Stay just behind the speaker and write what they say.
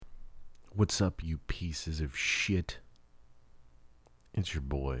What's up, you pieces of shit? It's your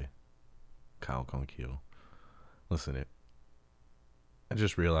boy, Kyle Conkeel. Listen, I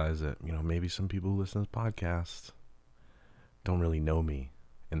just realized that, maybe some people who listen to this podcast don't really know me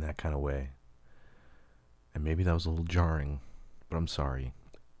in that kind of way. And maybe that was a little jarring, but I'm sorry.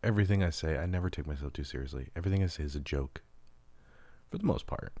 Everything I say, I never take myself too seriously. Everything I say is a joke, for the most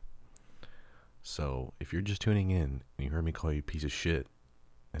part. So, if you're just tuning in and you heard me call you a piece of shit,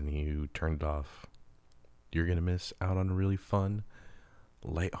 and you turned it off, you're going to miss out on a really fun,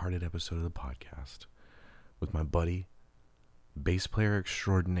 lighthearted episode of the podcast with my buddy, bass player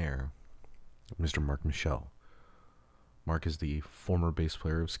extraordinaire, Mr. Mark Michel. Mark is the former bass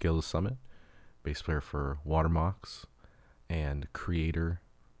player of Scale the Summit, bass player for Watermox, and creator,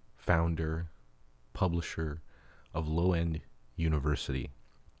 founder, publisher of Low End University.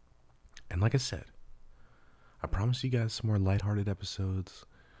 And like I said, I promise you guys some more lighthearted episodes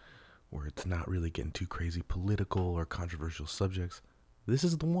where it's not really getting too crazy political or controversial subjects. This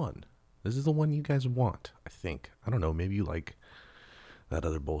is the one. This is the one you guys want, I think. I don't know, maybe you like that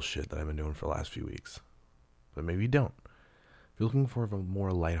other bullshit that I've been doing for the last few weeks. But maybe you don't. If you're looking for a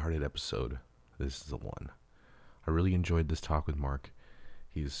more lighthearted episode, this is the one. I really enjoyed this talk with Mark.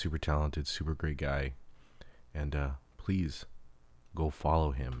 He's super talented, super great guy. And please go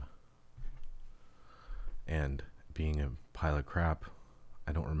follow him. And being a pile of crap,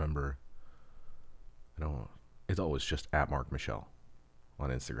 it's always just at Mark Michel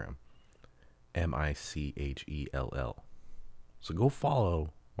on Instagram. Michell. So go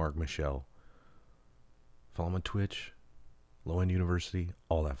follow Mark Michel. Follow him on Twitch, Low End University,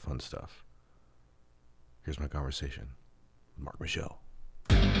 all that fun stuff. Here's my conversation with Mark Michel.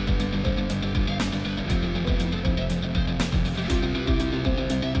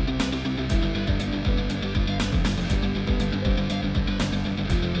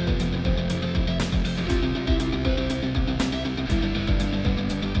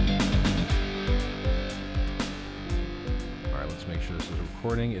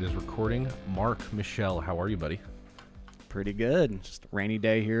 It is recording. Mark Michel, how are you, buddy? Pretty good. Just a rainy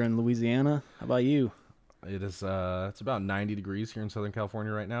day here in Louisiana. How about you? It is. It's about 90 degrees here in Southern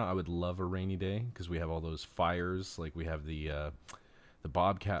California right now. I would love a rainy day because we have all those fires. Like we have the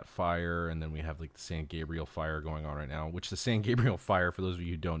Bobcat fire, and then we have like the San Gabriel fire going on right now. Which the San Gabriel fire, for those of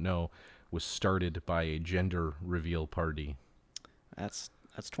you who don't know, was started by a gender reveal party. That's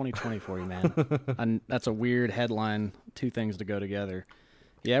 2020 for you, man. That's a weird headline. Two things to go together.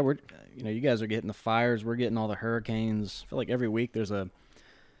 Yeah, you guys are getting the fires. We're getting all the hurricanes. I feel like every week there's a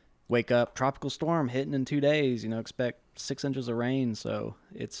wake up tropical storm hitting in 2 days. Expect 6 inches of rain. So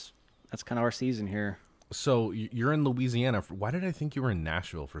that's kind of our season here. So you're in Louisiana. Why did I think you were in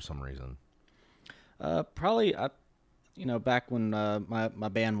Nashville for some reason? Probably, back when my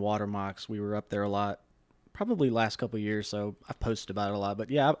band Watermox, we were up there a lot. Probably last couple of years, so I've posted about it a lot. But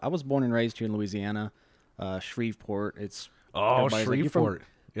yeah, I was born and raised here in Louisiana, Shreveport. Shreveport.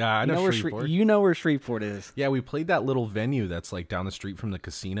 Yeah, I know Shreveport. You know where Shreveport is. Yeah, we played that little venue that's like down the street from the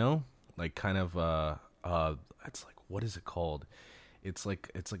casino. Like kind of it's like, what is it called? It's like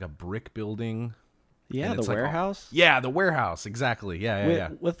a brick building. Yeah, the warehouse? Yeah, the warehouse, exactly. Yeah.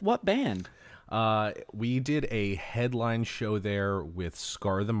 With what band? We did a headline show there with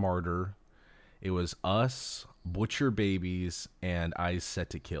Scar the Martyr. It was us, Butcher Babies, and Eyes Set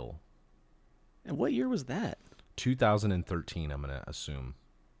to Kill. And what year was that? 2013, I'm going to assume.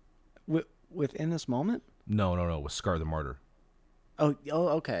 Within this moment? No, with Scar the Martyr. Oh,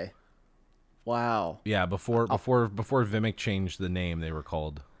 okay. Wow. Yeah, before Vimic changed the name, we were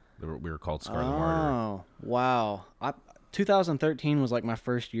called Scar the Martyr. Oh, wow. 2013 was like my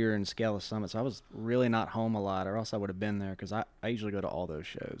first year in Scale the Summit, so I was really not home a lot, or else I would have been there, because I usually go to all those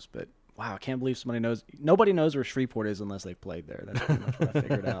shows. But wow, I can't believe nobody knows where Shreveport is unless they've played there. That's pretty much what I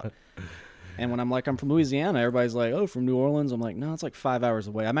figured out. And when I'm from Louisiana, everybody's like, oh, from New Orleans. I'm like, no, it's like 5 hours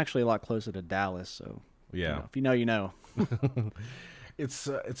away. I'm actually a lot closer to Dallas. So yeah, if you know, you know. It's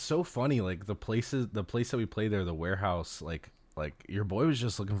so funny. Like the place that we played there, the warehouse, like your boy was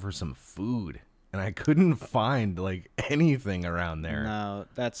just looking for some food, and I couldn't find like anything around there. No,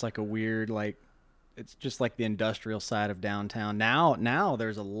 that's like a weird, like, it's just like the industrial side of downtown. Now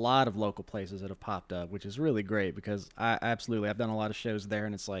there's a lot of local places that have popped up, which is really great because I've done a lot of shows there,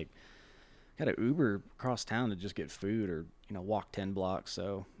 and it's like, got to Uber across town to just get food or, walk 10 blocks.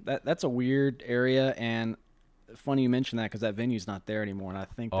 So that's a weird area. And funny you mention that because that venue's not there anymore. And I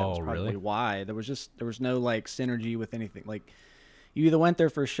think that was probably really? Why. There was no like synergy with anything. Like you either went there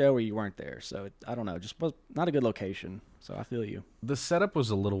for a show or you weren't there. So I don't know, just was not a good location. So I feel you. The setup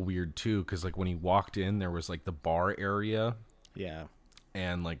was a little weird too. Cause like when you walked in, there was like the bar area. Yeah.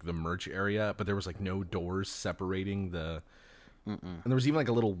 and like the merch area, but there was like no doors separating the. And there was even like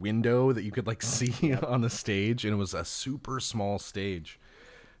a little window that you could like see on the stage, and it was a super small stage.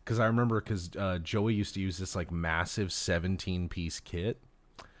 Because I remember, Joey used to use this like massive 17-piece kit,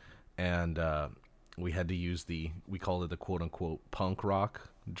 and we had to use we called it the quote unquote punk rock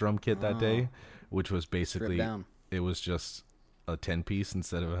drum kit that day, which was basically it was just a 10-piece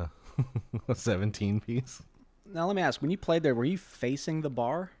instead of a 17-piece. Now let me ask: when you played there, were you facing the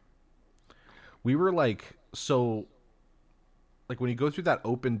bar? We were like when you go through that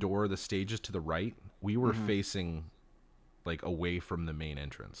open door, the stage is to the right. We were facing like away from the main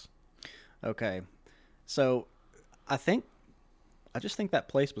entrance. Okay, so I just think that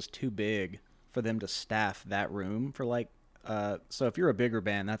place was too big for them to staff that room for like. So if you're a bigger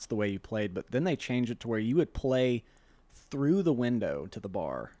band, that's the way you played. But then they changed it to where you would play through the window to the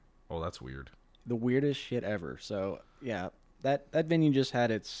bar. Oh, that's weird. The weirdest shit ever. So yeah, that venue just had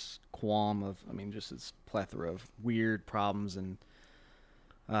its qualm of, I mean, just its plethora of weird problems, and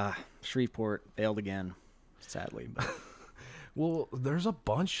Shreveport failed again, sadly. But. Well, there's a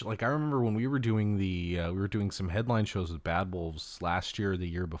bunch. Like I remember when we were doing we were doing some headline shows with Bad Wolves last year or the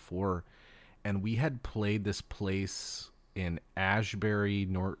year before, and we had played this place in Asbury,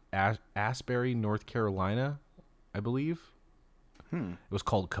 North Carolina, I believe. It was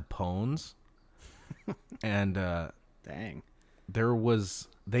called Capone's, and Dang,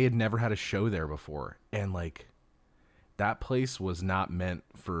 they had never had a show there before, and like that place was not meant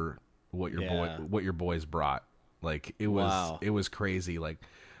for what your boys brought. Like it was crazy. Like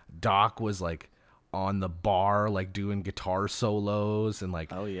Doc was like on the bar, like doing guitar solos, and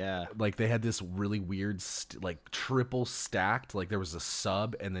like, oh yeah, like they had this really weird like triple stacked, like there was a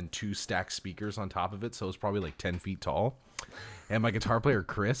sub and then 2 stacked speakers on top of it, so it was probably like 10 feet tall. And my guitar player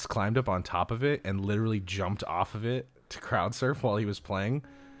Chris climbed up on top of it and literally jumped off of it to crowd surf while he was playing.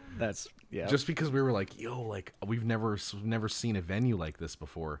 That's just because we were like, yo, like we've never seen a venue like this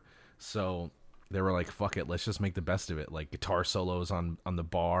before. So they were like, fuck it, let's just make the best of it. Like guitar solos on the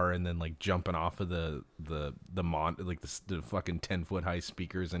bar, and then like jumping off of the fucking 10-foot high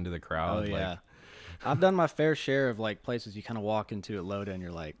speakers into the crowd. Oh yeah, like, I've done my fair share of like places you kind of walk into at Loda and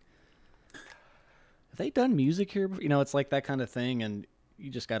you're like, have they done music here? You know, it's like that kind of thing, and you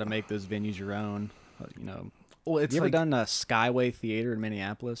just got to make those venues your own. You know, well, it's you ever like, done a Skyway Theater in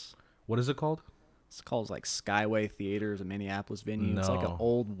Minneapolis? What is it called? It's called like Skyway Theater, is a Minneapolis venue. No. It's like an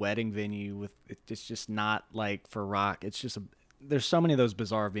old wedding venue with it's just not like for rock. It's just there's so many of those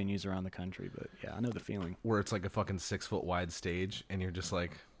bizarre venues around the country, but yeah, I know the feeling. Where it's like a fucking 6-foot wide stage, and you're just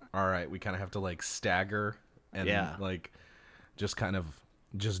like, all right, we kind of have to like stagger and like just kind of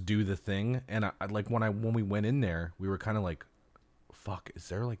just do the thing. And I like when we went in there, we were kind of like, fuck, is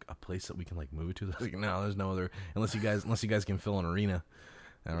there like a place that we can like move to? Like, no, there's no other, unless you guys can fill an arena.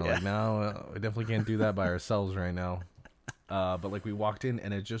 And we're like, no, we definitely can't do that by ourselves right now. But like we walked in,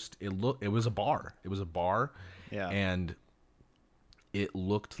 and it was a bar. It was a bar. Yeah. And it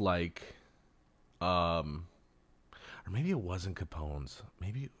looked like, or maybe it wasn't Capone's.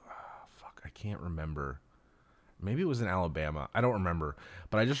 Maybe, fuck, I can't remember. Maybe it was in Alabama. I don't remember.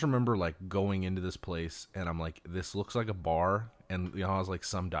 But I just remember like going into this place, and I'm like, this looks like a bar. And you know, I was like,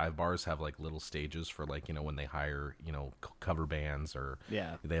 some dive bars have like little stages for like, you know, when they hire, you know, cover bands, or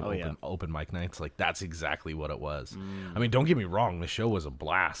they have open mic nights. Like that's exactly what it was. I mean, don't get me wrong, the show was a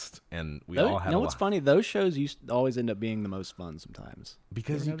blast, and we all had. You know what's funny? Those shows used to always end up being the most fun sometimes.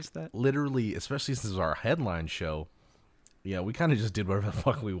 Because you noticed that? Literally, especially since it was our headline show, yeah, we kind of just did whatever the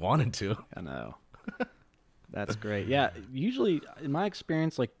fuck we wanted to. I know. That's great. Yeah, usually in my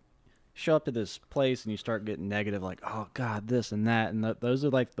experience, like, show up to this place and you start getting negative, like, oh god, this and that, and those are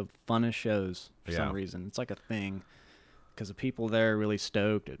like the funnest shows for some reason. It's like a thing because the people there are really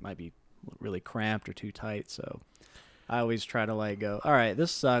stoked. It might be really cramped or too tight, so I always try to like go, all right,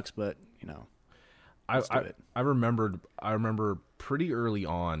 this sucks, but you know, let's do it. I remember pretty early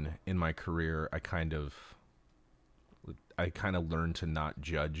on in my career, I kind of learned to not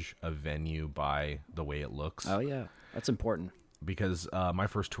judge a venue by the way it looks. Oh yeah, that's important. Because my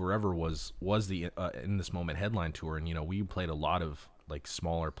first tour ever was the In This Moment headline tour, and you know, we played a lot of like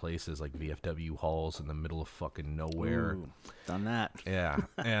smaller places like VFW halls in the middle of fucking nowhere. Ooh, done that. Yeah,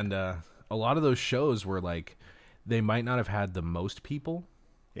 and a lot of those shows were like, they might not have had the most people,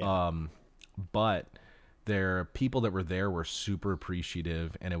 but their people that were there were super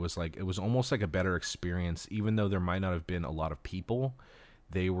appreciative, and it was almost like a better experience, even though there might not have been a lot of people.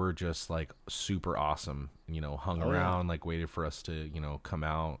 They were just like super awesome, you know, hung around, like waited for us to, you know, come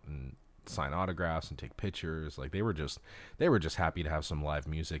out and sign autographs and take pictures. Like they were just happy to have some live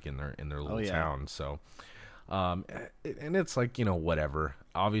music in their little town. So Um, and it's like, whatever.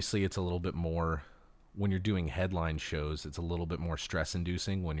 Obviously, it's a little bit more when you're doing headline shows. It's a little bit more stress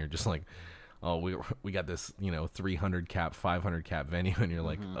inducing when you're just like, oh, we got this 300 cap, 500 cap venue, and you're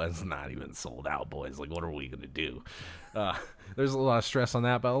like, oh, it's not even sold out, boys. Like, what are we gonna do? There's a lot of stress on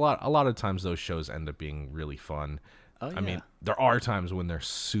that, but a lot of times those shows end up being really fun. Oh, yeah. I mean, there are times when they're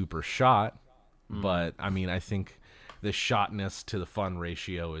super shot, but I mean, I think the shotness to the fun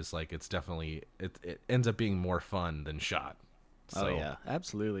ratio is like, it's definitely, it ends up being more fun than shot. So, Oh yeah,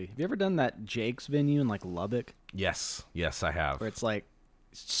 absolutely. Have you ever done that Jake's venue in like Lubbock, yes, I have. where it's like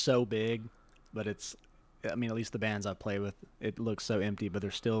so big, but it's, I mean, at least the bands I play with, it looks so empty, but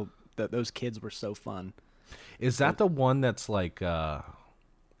they're still, those kids were so fun. Is that the one that's like,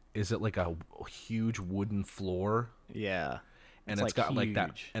 is it like a huge wooden floor? Yeah. And it's got like that,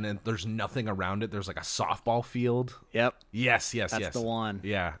 huge. and then there's nothing around it. There's like a softball field. Yep. Yes. That's the one.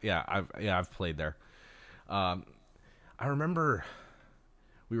 Yeah. I've played there. I remember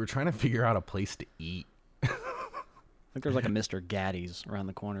we were trying to figure out a place to eat. I think there's like a Mr. Gaddy's around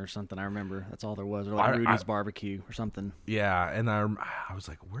the corner or something. I remember that's all there was, or like Rudy's Barbecue or something. Yeah, and I was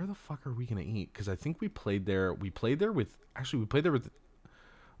like, where the fuck are we gonna eat? Because I think we played there. We played there with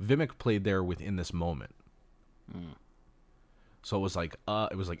Vimic played there within this moment. So it was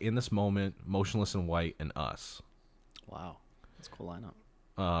like In This Moment, Motionless in White, and us. Wow, that's a cool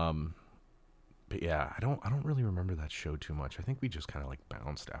lineup. But yeah, I don't really remember that show too much. I think we just kind of like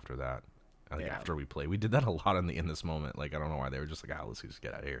bounced after that. Like Yeah. after we played, we did that a lot in This Moment. Like I don't know why they were just like, let's just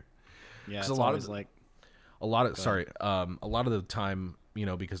get out of here. Yeah, it's a lot always of like, a lot of a lot of the time,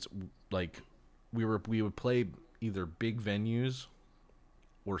 because like we would play either big venues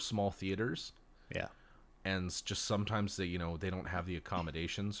or small theaters. yeah, And just sometimes they they don't have the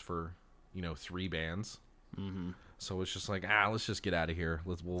accommodations for 3 bands. So it's just like, let's just get out of here.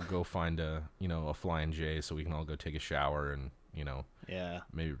 We'll go find a Flying J so we can all go take a shower and yeah,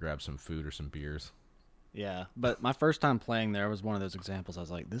 maybe grab some food or some beers. yeah. But my first time playing there was one of those examples. I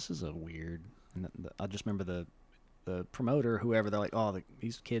was like, this is a weird. And I just remember the promoter, whoever, they're like, oh,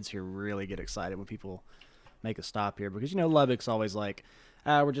 these kids here really get excited when people make a stop here, because Lubbock's always like,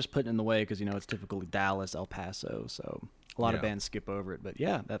 we're just putting in the way because it's typically Dallas, El Paso, so a lot of Yeah. bands skip over it. But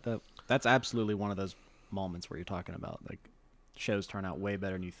yeah, that's absolutely one of those moments where you're talking about like shows turn out way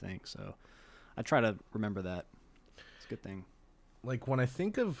better than you think. So I try to remember that. It's a good thing. Like when I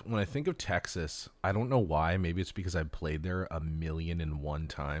think of Texas, I don't know why. Maybe it's because I've played there 1,000,001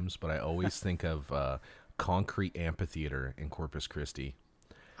 times, but I always think of Concrete Amphitheater in Corpus Christi.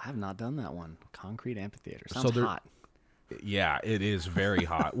 I have not done that one. Concrete Amphitheater sounds there- hot. Yeah, it is very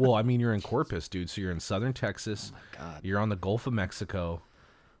hot. Well, I mean, you're in Corpus, dude. So you're in southern Texas. Oh my God. You're on the Gulf of Mexico,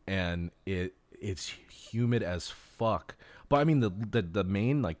 and it's humid as fuck. But I mean, the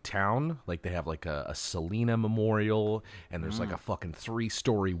main like town, like they have like a Selena Memorial, and there's like a fucking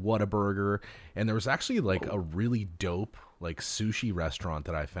 3-story Whataburger, and there was actually like a really dope like sushi restaurant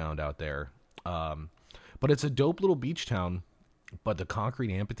that I found out there. But it's a dope little beach town. But the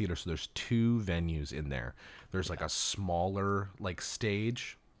Concrete Amphitheater, so there's 2 venues in there. There's like a smaller like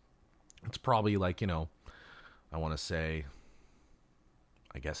stage. It's probably like, I want to say,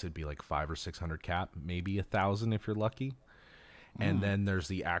 I guess it'd be like 500 or 600 cap, maybe 1,000 if you're lucky. And then there's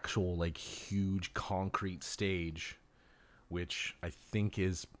the actual like huge concrete stage, which I think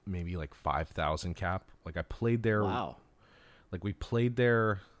is maybe like 5,000 cap. Like I played there. Wow. Like we played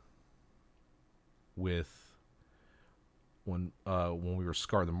there with when we were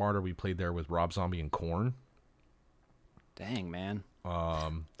Scar the Martyr, we played there with Rob Zombie and Korn. Dang, man.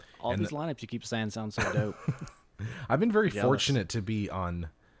 All These lineups you keep saying sound so dope. I've been very Jealous. fortunate to be on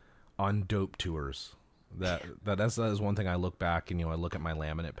dope tours. That is one thing I look back and I look at my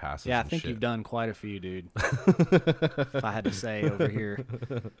laminate passes. Yeah, I and think shit. you've done quite a few, dude. If I had to say over here.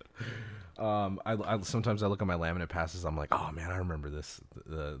 I sometimes I look at my laminate passes. I'm like, oh man, I remember this.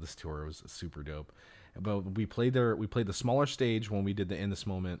 This tour was super dope. But we played there. We played the smaller stage when we did the In This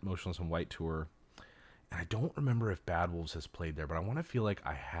Moment, Motionless in White tour. And I don't remember if Bad Wolves has played there, but I want to feel like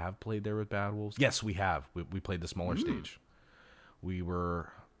I have played there with Bad Wolves. Yes, we have. We played the smaller stage.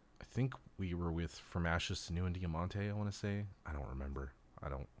 I think we were with From Ashes to New and Diamante, I want to say. I don't remember.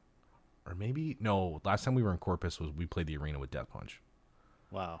 Or maybe, no, last time we were in Corpus we played the arena with Death Punch.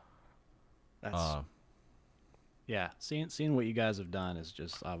 Wow. That's yeah. Seeing what you guys have done is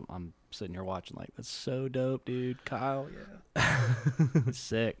just I'm sitting here watching like, that's so dope, dude. Kyle, yeah. It's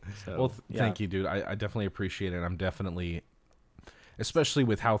sick. So, Well, yeah. thank you, dude. I definitely appreciate it. I'm definitely, especially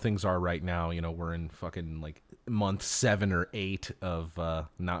with how things are right now, we're in fucking like month 7 or 8 of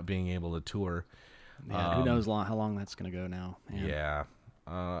not being able to tour. Yeah, who knows how long that's gonna go now. Man. Yeah.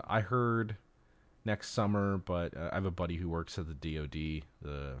 I heard next summer, but I have a buddy who works at the DoD.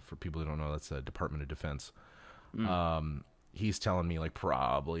 For people who don't know, that's the Department of Defense. He's telling me like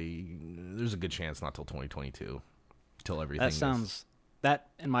probably there's a good chance not till 2022, till everything. That sounds that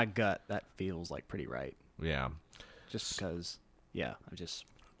in my gut that feels like pretty right. Yeah. Just because, yeah, I just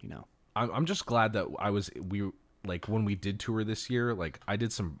I'm just glad that we like when we did tour this year. Like I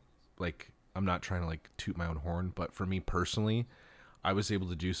did some like I'm not trying to like toot my own horn, but for me personally, I was able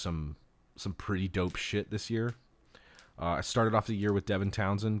to do some pretty dope shit this year. I started off the year with Devin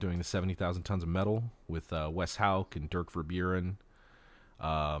Townsend doing the 70,000 Tons of Metal with Wes Hauk and Dirk Verburen.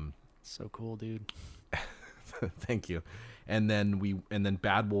 So cool, dude. Thank you. And then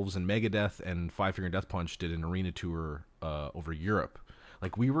Bad Wolves and Megadeth and Five Finger Death Punch did an arena tour over Europe.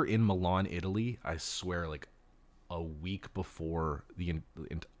 Like we were in Milan, Italy, I swear, like a week before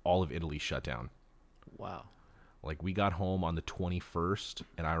all of Italy shut down. Wow. Like we got home on the 21st,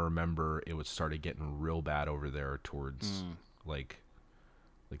 and I remember it started getting real bad over there towards like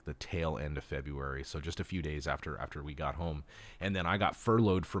the tail end of February. So just a few days after we got home, and then I got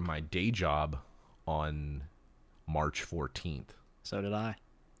furloughed from my day job on March 14th. So did I.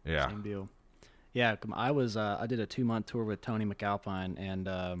 Yeah. Same deal. Yeah, I did a 2-month tour with Tony McAlpine,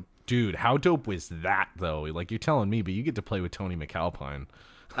 and dude, how dope was that though? Like you're telling me, but you get to play with Tony McAlpine.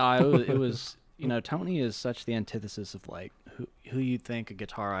 it was Tony is such the antithesis of like who you'd think a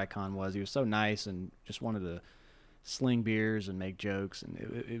guitar icon was. He was so nice and just wanted to sling beers and make jokes,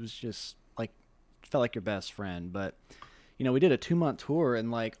 and it was just like felt like your best friend. But we did a 2-month tour, and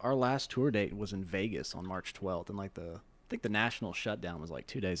like our last tour date was in Vegas on March 12th, and like I think the national shutdown was like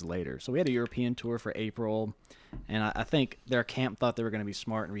 2 days later. So we had a European tour for April, and I think their camp thought they were going to be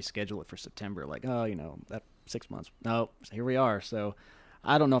smart and reschedule it for September. Like, that 6 months. No, here we are. So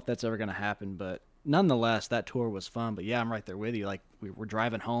I don't know if that's ever going to happen, but nonetheless, that tour was fun. But yeah, I'm right there with you. Like we were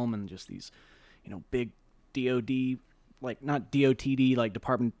driving home, and just these, big DOD, like not DOTD, like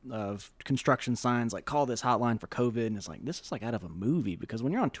Department of Construction signs, like call this hotline for COVID. And it's like, this is like out of a movie, because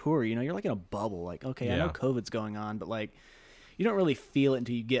when you're on tour, you're like in a bubble. Like, okay, I know COVID's going on, but like you don't really feel it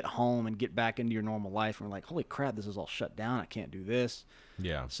until you get home and get back into your normal life. And we're like, holy crap, this is all shut down. I can't do this.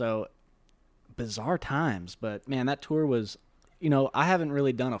 Yeah. So bizarre times, but man, that tour was, I haven't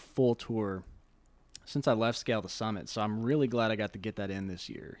really done a full tour since I left Scale the Summit. So I'm really glad I got to get that in this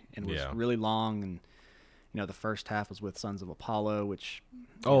year, and it was really long. And, the first half was with Sons of Apollo, which...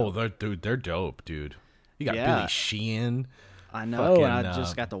 they're dope, dude. You got Billy Sheehan. I know, and I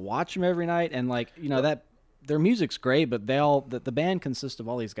just got to watch them every night. And, like, that their music's great, but the band consists of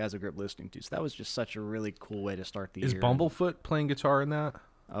all these guys I grew up listening to. So that was just such a really cool way to start the year. Is Bumblefoot playing guitar in that?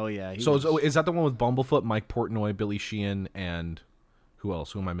 Oh, yeah. Is that the one with Bumblefoot, Mike Portnoy, Billy Sheehan, and who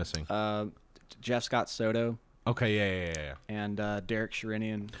else? Who am I missing? Jeff Scott Soto. Okay, yeah. And Derek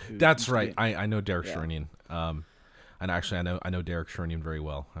Sherinian. That's right. I know Derek Sherinian. And actually, I know Derek Sherinian very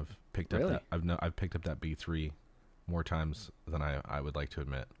well. I've picked up I've picked up that B3 more times than I would like to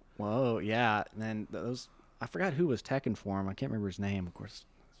admit. Whoa, yeah. And then I forgot who was teching for him. I can't remember his name. Of course,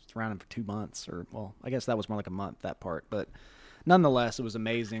 it's around him for 2 months, I guess that was more like a month, that part. But nonetheless, it was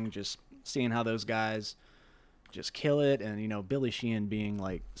amazing just seeing how those guys just kill it. And Billy Sheehan being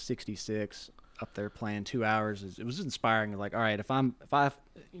like 66 up there playing 2 hours, it was inspiring. Like, all right, if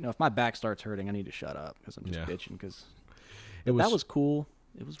my back starts hurting, I need to shut up because I'm just bitching. Because that was cool.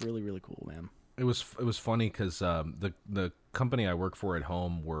 It was really, really cool, man. It was funny because the company I work for at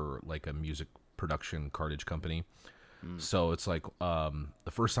home were like a music production cartage company. So it's like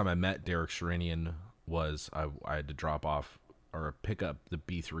the first time I met Derek Sherinian was I had to drop off or pick up the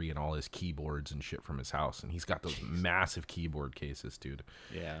B3 and all his keyboards and shit from his house, and he's got those massive keyboard cases, dude.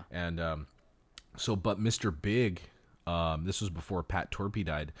 Yeah. And but Mr. Big, this was before Pat Torpy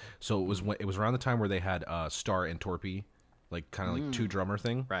died. So it was around the time where they had Star and Torpy, like kind of like two drummer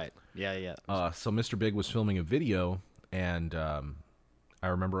thing. Right. Yeah. So Mr. Big was filming a video, and I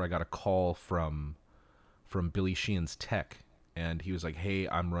remember I got a call from Billy Sheehan's tech, and he was like, "Hey,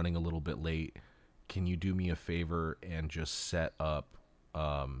 I'm running a little bit late. Can you do me a favor and just set up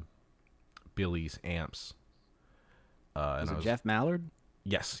Billy's amps?" Was it Jeff Mallard?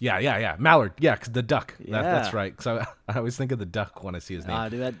 Yes. Yeah. Mallard. Yeah, 'cause the duck. Yeah. That's right. So I always think of the duck when I see his name.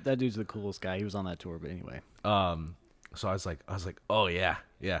 Dude, that dude's the coolest guy. He was on that tour, but anyway. So I was like, oh yeah,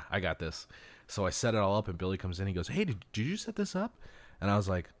 I got this. So I set it all up, and Billy comes in. He goes, "Hey, did you set this up?" And I was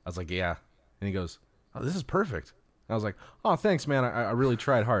like, yeah. And he goes, "Oh, this is perfect." And I was like, "Oh, thanks, man. I really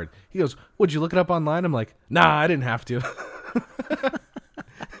tried hard." He goes, "Would you look it up online?" I'm like, "Nah, I didn't have to."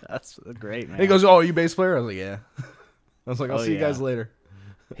 That's great, man. And he goes, "Oh, are you bass player?" I was like, "Yeah." I was like, "I'll see you guys later."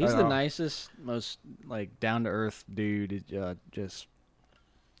 He's the nicest, most like down to earth dude. Just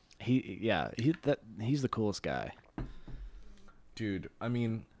he's the coolest guy. Dude, I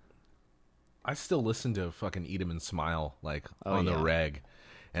mean, I still listen to fucking Eat 'Em and Smile like Oh, on the yeah. reg,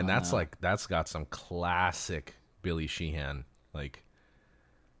 and that's got some classic Billy Sheehan. Like,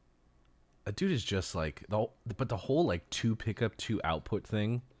 a dude is just like the whole like 2 pickup 2 output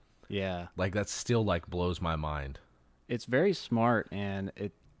thing. Yeah. Like, that still like blows my mind. It's very smart, and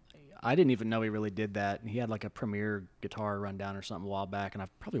I didn't even know he really did that. He had like a Premier guitar rundown or something a while back, and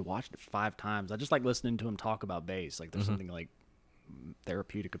I've probably watched it 5 times. I just like listening to him talk about bass. Like there's something like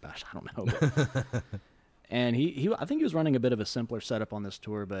therapeutic about it. I don't know. But, and I think he was running a bit of a simpler setup on this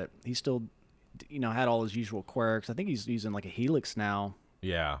tour, but he still, had all his usual quirks. I think he's using like a Helix now,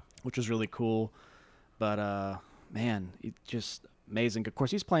 Yeah. which is really cool. But man, it just amazing. Of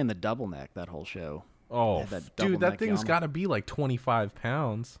course, he's playing the double neck that whole show. Oh, Yeah, that dude, double that neck thing's Yamaha. got to be like 25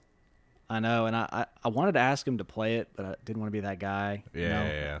 pounds. I know, and I wanted to ask him to play it, but I didn't want to be that guy.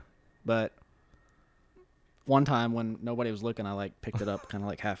 Yeah. But one time when nobody was looking, I like picked it up kind of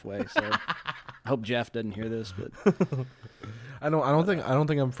like halfway. So I hope Jeff doesn't hear this, but I don't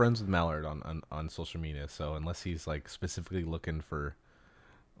think I'm friends with Mallard on social media. So unless he's like specifically looking for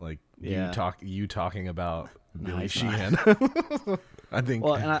like Yeah. you talking about Billy he's Sheehan, I think.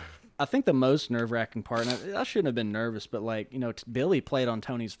 well, and I think the most nerve-wracking part, and I shouldn't have been nervous, but like, Billy played on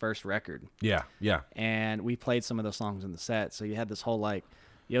Tony's first record, yeah. and we played some of the songs in the set. So you had this whole like,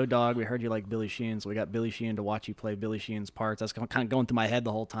 yo, dog, we heard you like Billy Sheehan, so we got Billy Sheehan to watch you play Billy Sheehan's parts. That's kind of going through my head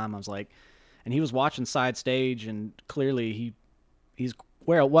the whole time. I was like, and he was watching side stage, and clearly he's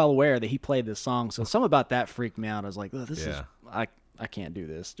well aware that he played this song. So something about that freaked me out. I was like, oh, I can't do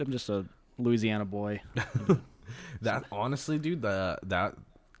this. I'm just a Louisiana boy. That honestly, dude, that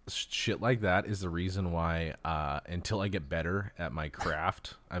shit like that is the reason why until I get better at my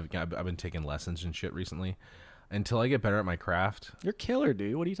craft, I've been taking lessons and shit recently. Until I get better at my craft. You're killer,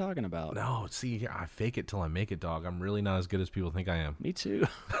 dude. What are you talking about? No, see, I fake it till I make it, dog. I'm really not as good as people think I am. Me too.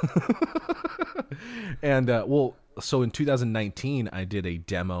 And so in 2019, I did a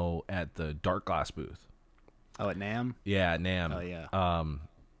demo at the Dark Glass booth. Oh, at NAMM? Yeah, at NAMM. Oh, yeah.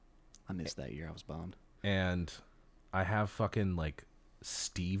 I missed that year. I was bummed. And I have fucking like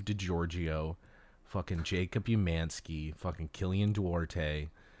Steve DiGiorgio, fucking Jacob Umansky, fucking Killian Duarte.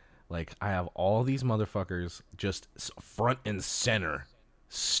 Like, I have all these motherfuckers just front and center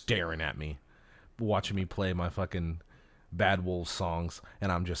staring at me, watching me play my fucking Bad Wolves songs,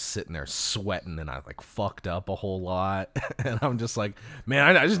 and I'm just sitting there sweating, and I like fucked up a whole lot, and I'm just like,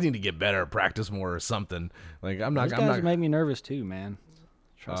 man, I just need to get better, practice more or something. Like, Those guys make me nervous too, man.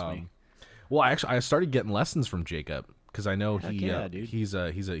 Trust me. Well, I started getting lessons from Jacob because I know Heck yeah, dude. he's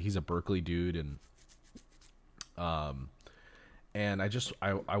a Berkeley dude, and I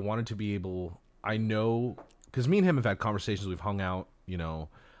wanted to be able, I know, because me and him have had conversations, we've hung out,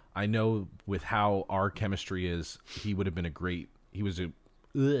 I know with how our chemistry is, he would have been a great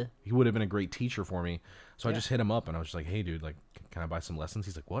teacher for me. So I just hit him up and I was just like, hey dude, like, can I buy some lessons?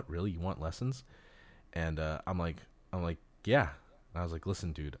 He's like, what, really? You want lessons? And I'm like, yeah. And I was like,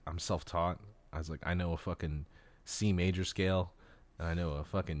 listen, dude, I'm self-taught. I was like, I know a fucking C major scale and I know a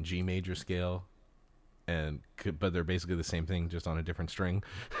fucking G major scale. But they're basically the same thing, just on a different string.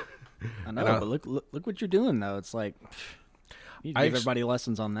 I know, but look what you're doing though. It's like you give everybody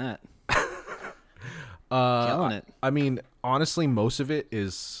lessons on that. Killing it. I mean, honestly, most of it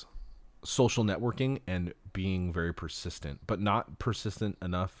is social networking and being very persistent, but not persistent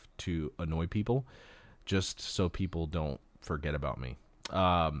enough to annoy people, just so people don't forget about me.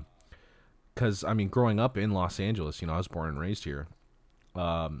 Because I mean, growing up in Los Angeles, I was born and raised here.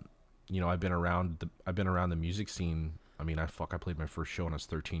 I've been around the music scene. I mean, I played my first show when I was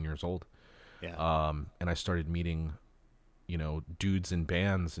 13 years old. Yeah. And I started meeting, dudes in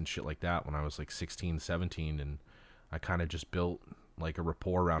bands and shit like that when I was like 16, 17. And I kind of just built like a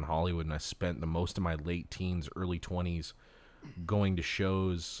rapport around Hollywood. And I spent the most of my late teens, early 20s going to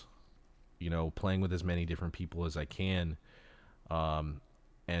shows, playing with as many different people as I can,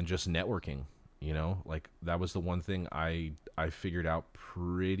 and just networking. Like that was the one thing I figured out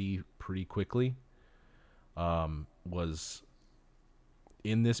pretty quickly, was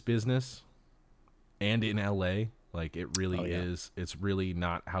in this business and in LA. Like it really is. It's really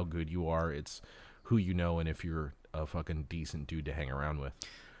not how good you are. It's who you know, and if you're a fucking decent dude to hang around with.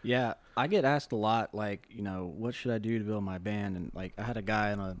 Yeah, I get asked a lot, like, what should I do to build my band? And like, I had a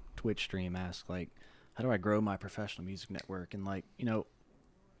guy on a Twitch stream ask, like, how do I grow my professional music network? And like,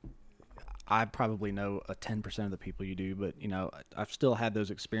 I probably know 10% of the people you do, but I've still had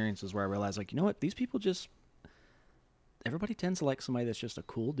those experiences where I realize, like, these people everybody tends to like somebody that's just a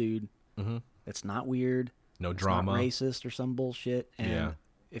cool dude. Mm-hmm. That's not weird. No it's drama. Not racist or some bullshit. And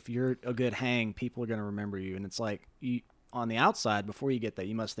if you're a good hang, people are going to remember you. And it's like, you, on the outside, before you get that,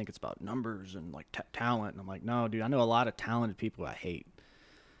 you must think it's about numbers and like talent. And I'm like, no, dude, I know a lot of talented people I hate.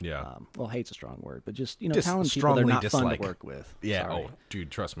 Yeah. Well, hate's a strong word, but just, talented people, strongly they're not dislike. fun to work with. Yeah. Sorry. Oh,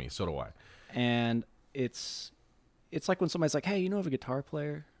 dude, trust me. So do I. And it's like when somebody's like, hey, you know of a guitar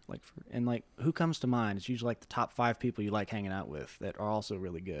player? And who comes to mind? It's usually like the top 5 people you like hanging out with that are also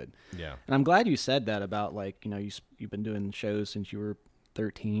really good. Yeah. And I'm glad you said that about you've been doing shows since you were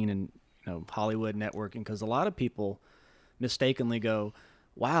 13 and, Hollywood networking, because a lot of people mistakenly go,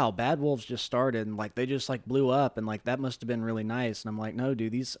 wow, Bad Wolves just started and they just blew up and that must have been really nice. And I'm like, no,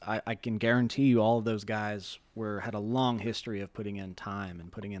 dude, I can guarantee you all of those guys had a long history of putting in time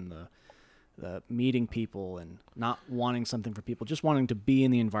and putting in the meeting people and not wanting something for people, just wanting to be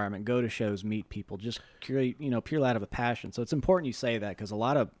in the environment, go to shows, meet people, just create, purely out of a passion. So it's important you say that, because a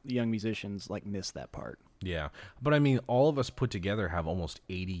lot of young musicians miss that part. Yeah. But I mean, all of us put together have almost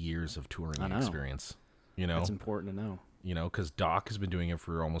 80 years of touring experience. That's important to know. Because Doc has been doing it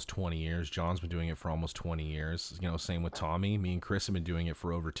for almost 20 years. John's been doing it for almost 20 years. Same with Tommy. Me and Chris have been doing it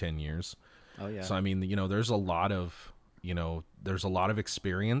for over 10 years. Oh, yeah. So, I mean, there's a lot of, there's a lot of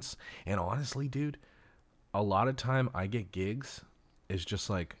experience. And honestly, dude, a lot of time I get gigs is just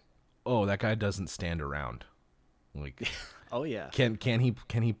like, oh, that guy doesn't stand around. Oh, yeah. Can he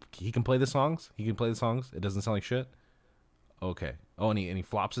can play the songs? He can play the songs. It doesn't sound like shit. Okay. Oh, and he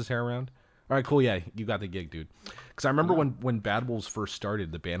flops his hair around. All right, cool. Yeah, you got the gig, dude. Because I remember when Bad Wolves first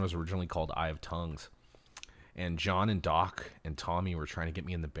started, the band was originally called Eye of Tongues, and John and Doc and Tommy were trying to get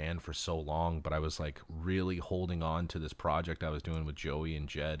me in the band for so long, but I was really holding on to this project I was doing with Joey and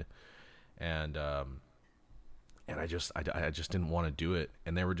Jed, and I just didn't want to do it.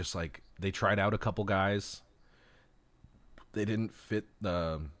 And they were just they tried out a couple guys. They didn't fit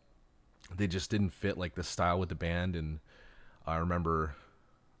they just didn't fit the style with the band. And I remember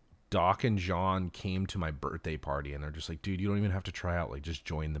Doc and John came to my birthday party and they're just like, dude, you don't even have to try out, just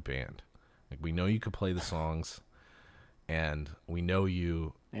join the band. We know you could play the songs and we know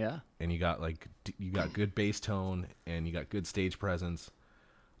you. Yeah. And you got you got good bass tone and you got good stage presence.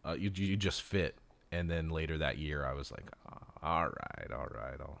 You just fit. And then later that year I was like, all right,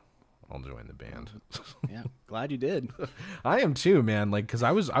 I'll join the band. Yeah, glad you did. I am too, man. Because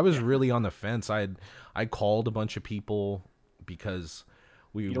I was really on the fence. I called a bunch of people because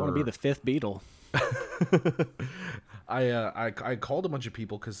you don't want to be the 5th Beatle. I called a bunch of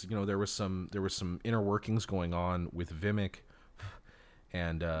people because there was some inner workings going on with Vimic,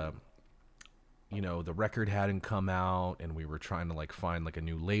 and the record hadn't come out, and we were trying to find a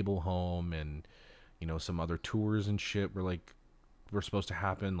new label home, and some other tours and shit were supposed to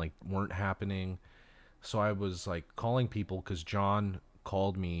happen, weren't happening. So I was calling people because John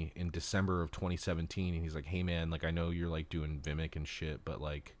called me in December of 2017 and he's like, hey man, I know you're doing Vimic and shit, but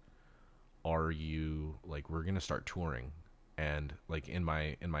are you we're gonna start touring. And in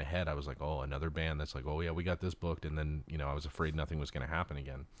my head I was like, oh, another band that's oh yeah, we got this booked. And then I was afraid nothing was gonna happen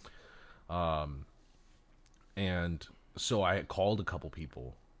again. And so I called a couple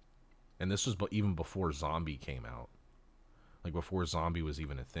people, and this was even before Zombie came out. Before Zombie was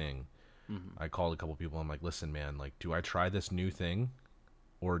even a thing. Mm-hmm. I called a couple people. I'm like, listen, man, do I try this new thing,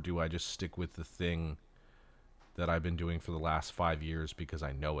 or do I just stick with the thing that I've been doing for the last 5 years because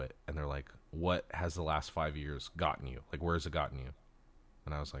I know it? And they're like, what has the last 5 years gotten you? Where has it gotten you?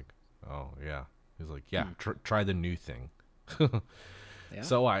 And I was like, oh yeah. He's like, yeah, try the new thing. Yeah.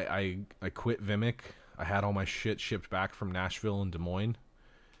 So I quit Vimic. I had all my shit shipped back from Nashville and Des Moines,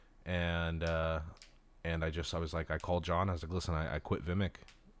 and I was like, I called John. I was like, listen, I quit Vimic,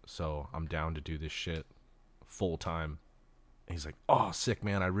 so I'm down to do this shit full time. And he's like, oh, sick,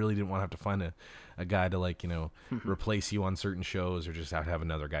 man. I really didn't want to have to find a guy to replace you on certain shows, or just have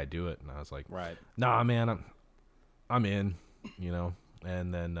another guy do it. And I was like, right, nah, man, I'm in,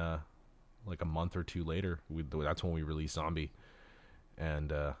 And then a month or two later, that's when we released Zombie.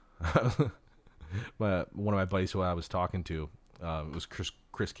 And one of my buddies who I was talking to, it was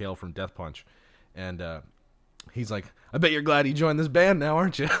Chris Cale from Death Punch. And he's like, I bet you're glad you joined this band now,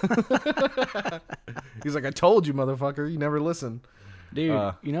 aren't you? He's like, I told you, motherfucker. You never listen.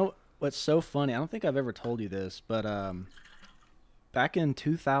 Dude, you know what's so funny? I don't think I've ever told you this, but back in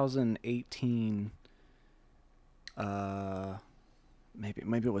 2018,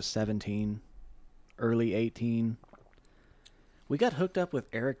 maybe it was 17, early 18, we got hooked up with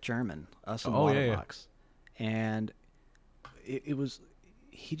Eric German, us and Waterbox. Yeah. And it was...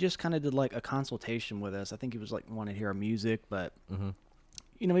 he just kind of did a consultation with us. I think he was wanting to hear our music, but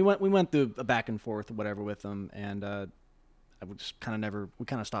we went through a back and forth or whatever with him, and I just kind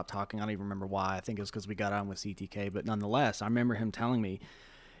of stopped talking. I don't even remember why. I think it was because we got on with CTK, but nonetheless, I remember him telling me,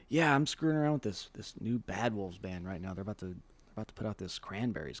 yeah, I'm screwing around with this new Bad Wolves band right now. They're about to put out this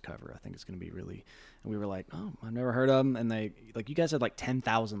Cranberries cover. I think it's going to be really. And we were like, oh, I've never heard of them. And they like, you guys had like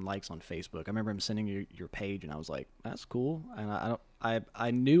 10,000 likes on Facebook. I remember him sending your page, and I was like, that's cool. And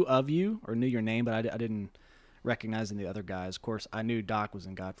I knew of you or knew your name, but I didn't recognize any of the other guys. Of course, I knew Doc was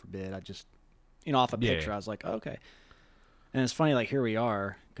in God Forbid. I just, off a picture, Yeah. I was like, oh, okay. And it's funny, like here we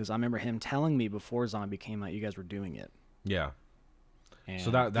are, because I remember him telling me before Zombie came out, you guys were doing it. Yeah. And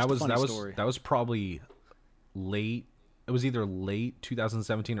So that just a was funny that was story. that was probably late. It was either late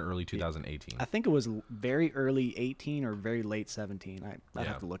 2017 or early 2018. I think it was very early 18 or very late 17. I'd Yeah.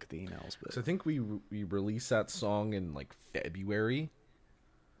 have to look at the emails, but So I think we released that song in like February.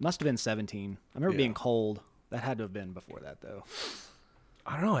 must have been 17. I remember Yeah. being cold. That had to have been before that, though.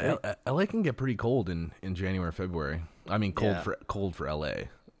 I don't know. LA can get pretty cold in January, February. I mean, cold Yeah. for LA.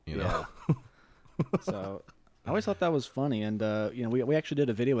 You know. Yeah. So I always thought that was funny, and we actually did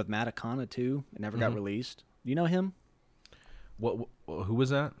a video with Matt Akana too. It never got released. You know him, What? Who was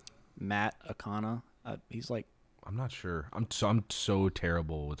that? Matt Akana. He's like I'm not sure. I'm so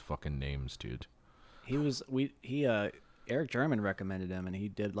terrible with fucking names, dude. Eric German recommended him, and he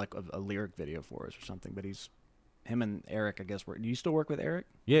did like a lyric video for us or something. But him and Eric, I guess. Do you still work with Eric?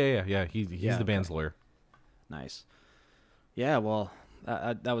 Yeah. He's Yeah, the band's lawyer. Nice. Yeah, well,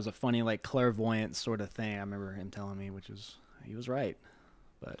 that was a funny, like, clairvoyant sort of thing. I remember him telling me, he was right.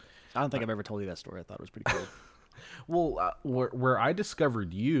 But I don't think I've ever told you that story. I thought it was pretty cool. Well, where I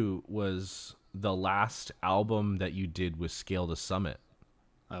discovered you was the last album that you did with Scale to Summit.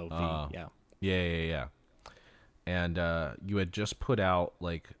 Oh, yeah. Yeah. And you had just put out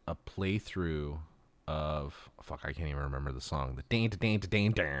like a playthrough of I can't even remember the song. The ding ding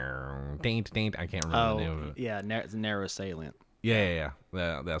ding ding ding. I can't remember the name of it. Yeah, it's Narrow Salient. Yeah.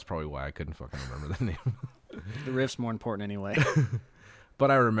 That's probably why I couldn't fucking remember the name. The riff's more important anyway. But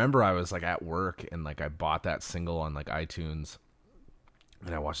I remember I was like at work and like I bought that single on like iTunes,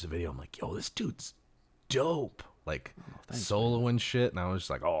 and I watched the video. I'm like, yo, this dude's dope. Like solo and shit. And I was just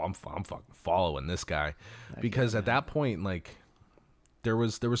like, oh, I'm fucking following this guy, because at that point, like, there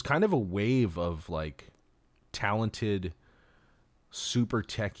was kind of a wave of like talented, super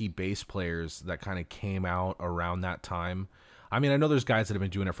techie bass players that kind of came out around that time. I mean, I know there's guys that have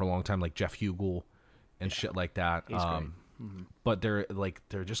been doing it for a long time, like Jeff Hugel and shit like that. He's great. But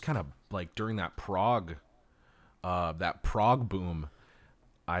they're just kind of like during that prog boom,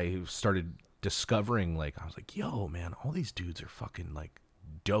 I started discovering, like, I was like, yo, man, all these dudes are fucking like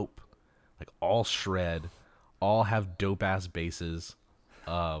dope, like all shred, all have dope ass basses,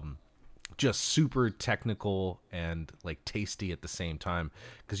 just super technical and like tasty at the same time,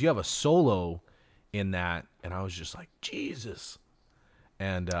 because you have a solo in that, and I was just like, Jesus.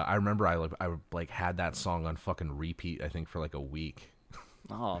 And I remember I had that song on fucking repeat, I think, for like a week.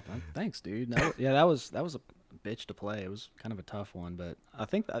 Oh, thanks, dude. No, yeah, that was a bitch to play. It was kind of a tough one, but I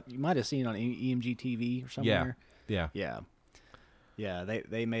think that you might have seen it on EMG TV or somewhere. Yeah. Yeah.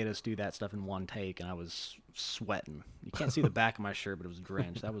 They made us do that stuff in one take, and I was sweating. You can't see the back of my shirt, but it was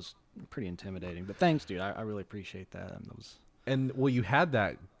drenched. That was pretty intimidating. But thanks, dude. I really appreciate that. And well, you had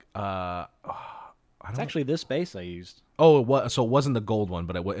that. It's actually this bass I used. Oh, it was, so it wasn't the gold one,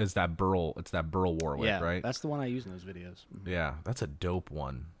 but it's that Burl. It's that Burl Warwick, Yeah, right? that's the one I use in those videos. Mhm. Yeah, that's a dope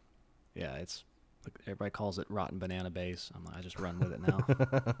one. Yeah, everybody calls it rotten banana bass. I just run with it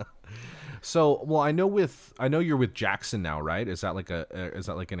now. So, well, I know you're with Jackson now, right? Is that like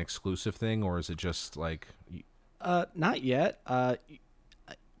an exclusive thing, or is it just like? Not yet.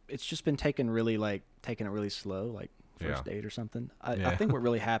 It's just been taking it really slow, like first date or something. I think what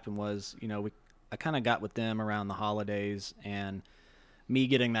really happened was, I kind of got with them around the holidays, and me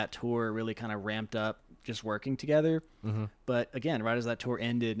getting that tour really kind of ramped up just working together. Mm-hmm. But again, right as that tour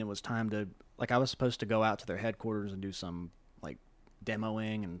ended and it was time to, like, I was supposed to go out to their headquarters and do some like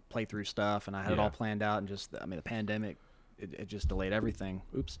demoing and play through stuff, and I had it all planned out, and the pandemic, it just delayed everything.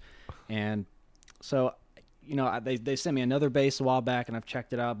 Oops. And so, they sent me another bass a while back, and I've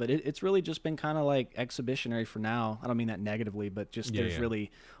checked it out, but it's really just been kind of like exhibitionary for now. I don't mean that negatively, but just there's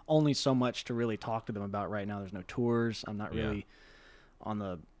really only so much to really talk to them about right now. There's no tours. I'm not really on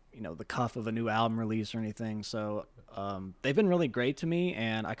the cuff of a new album release or anything. So they've been really great to me,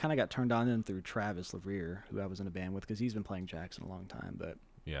 and I kind of got turned on them through Travis LaVere, who I was in a band with, because he's been playing Jackson a long time. But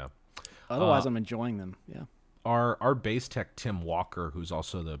otherwise, I'm enjoying them. Yeah. Our bass tech Tim Walker, who's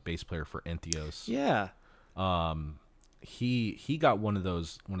also the bass player for Entheos. Yeah. He got one of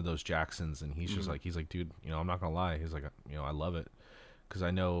those Jacksons, and he's just like, dude, I'm not gonna lie, he's like, I love it, because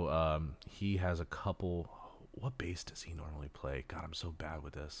I know he has a couple. What bass does he normally play? God, I'm so bad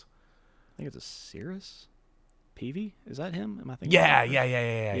with this. I think it's a Cirrus. Peavy? Is that him? Am I thinking? Yeah, of yeah, that? yeah,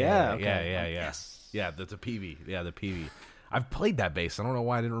 yeah, yeah, Yeah, yeah, okay. yeah, yeah. Yes. Yeah, the PV. Yeah, the PV. I've played that bass. I don't know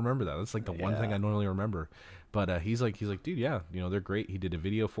why I didn't remember that. That's like the one thing Yeah. I normally remember. But he's like, dude, yeah, they're great. He did a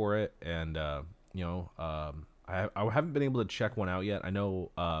video for it, and I haven't been able to check one out yet. I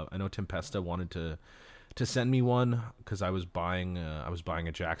know Tempesta wanted to send me one because I was buying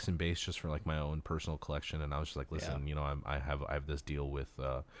a Jackson bass just for like my own personal collection, and I was just like, listen, I have this deal with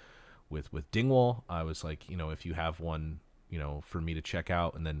Dingwall. I was like, if you have one, for me to check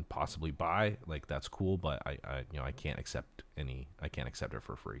out and then possibly buy, like that's cool, but I can't accept it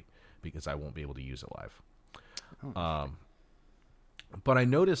for free because I won't be able to use it live. But I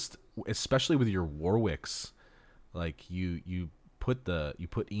noticed, especially with your Warwicks, like you put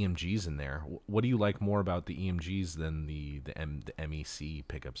EMGs in there. What do you like more about the EMGs than the MEC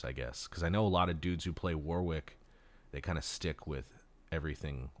pickups, I guess? Because I know a lot of dudes who play Warwick, they kind of stick with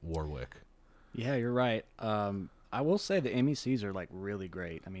everything Warwick. Yeah, you're right. I will say the MECs are like really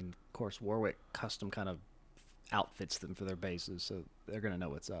great. I mean, of course, Warwick custom kind of outfits them for their basses, so they're gonna know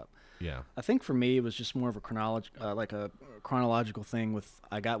what's up. Yeah. I think for me, it was just more of a chronological thing.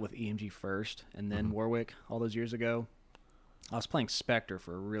 I got with EMG first, and then Warwick all those years ago. I was playing Spectre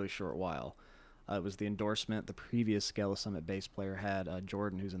for a really short while. It was the endorsement the previous Scala Summit bass player had,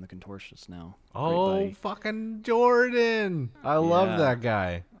 Jordan, who's in the Contortionist now. Oh, fucking Jordan! I love that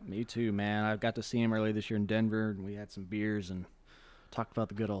guy. Me too, man. I got to see him earlier this year in Denver, and we had some beers and talked about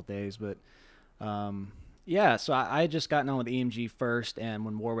the good old days. But yeah, so I had just gotten on with EMG first, and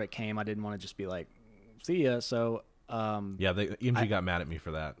when Warwick came, I didn't want to just be like, see ya. So yeah, EMG got mad at me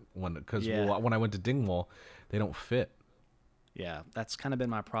for that one because when I went to Dingwall, they don't fit. Yeah, that's kind of been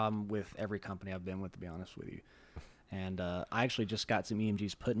my problem with every company I've been with, to be honest with you. And I actually just got some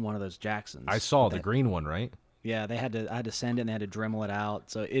EMGs put in one of those Jacksons. I saw the green one, right? Yeah, I had to send it and they had to Dremel it out.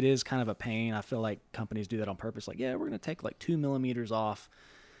 So it is kind of a pain. I feel like companies do that on purpose. Like, yeah, we're going to take like 2 millimeters off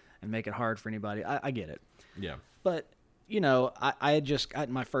and make it hard for anybody. I get it. Yeah. But, I had just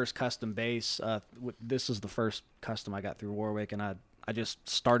gotten my first custom bass. This is the first custom I got through Warwick, and I just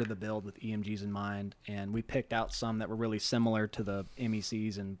started the build with EMGs in mind, and we picked out some that were really similar to the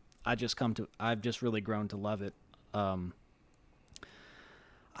MECs, and I've just really grown to love it. I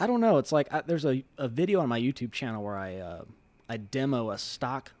don't know. It's like there's a video on my YouTube channel where I demo a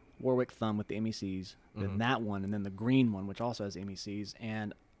stock Warwick thumb with the MECs, then that one, and then the green one, which also has MECs,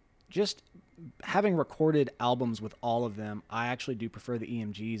 and just having recorded albums with all of them, I actually do prefer the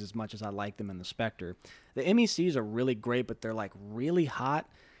EMGs as much as I like them in the Spectre. The MECs are really great, but they're like really hot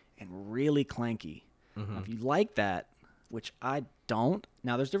and really clanky. Now, if you like that, which I don't,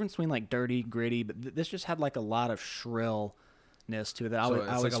 now there's a difference between like dirty, gritty, but this just had like a lot of shrillness to it.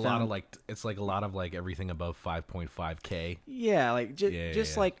 It's like a lot of like everything above 5.5K. Yeah, like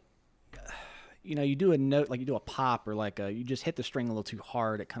just like you do a note, like you do a pop or like you just hit the string a little too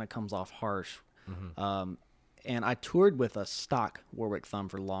hard, it kind of comes off harsh. And I toured with a stock Warwick thumb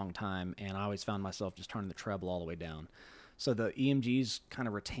for a long time, and I always found myself just turning the treble all the way down. So the EMGs kind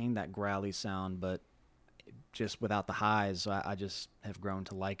of retain that growly sound, but just without the highs. So I just have grown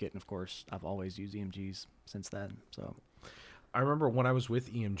to like it, and of course I've always used EMGs since then. So I remember when I was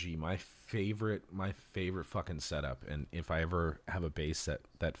with EMG, my favorite fucking setup, and if I ever have a bass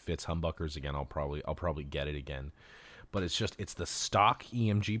that fits humbuckers again, I'll probably get it again. But it's the stock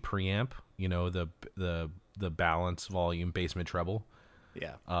EMG preamp, the balance volume bass mid treble.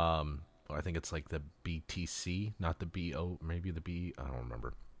 Yeah. I think it's like the BTC, not the BO, maybe the B, I don't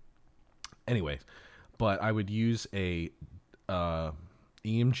remember. Anyway, but I would use a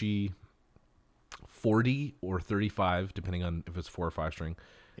EMG 40 or 35, depending on if it's 4 or 5 string.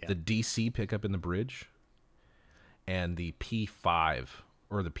 Yeah. The DC pickup in the bridge, and the P5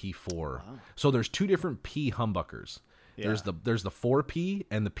 or the P4. Wow. So there's 2 different P humbuckers. Yeah. There's the 4P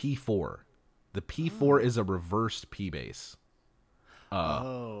and the P4. The P4 is a reversed P bass.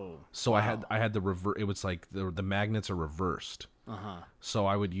 So wow. I had the reverse. It was like the magnets are reversed. So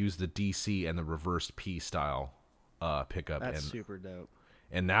I would use the DC and the reversed P style pickup. That's super dope.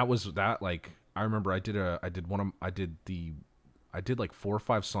 And that like I remember I did like 4 or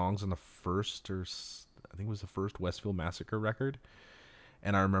 5 songs on the first, or I think it was the first Westfield Massacre record.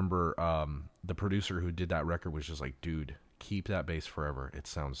 And I remember the producer who did that record was just like, dude, keep that bass forever. It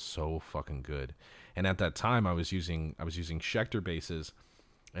sounds so fucking good. And at that time I was using Schecter basses,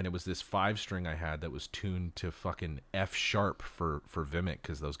 and it was this 5-string I had that was tuned to fucking F sharp for Vimic,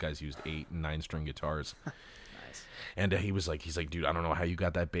 because those guys used 8 and 9-string guitars. Nice. And he's like, dude, I don't know how you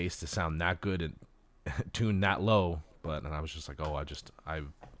got that bass to sound that good and tuned that low. And I was just like, I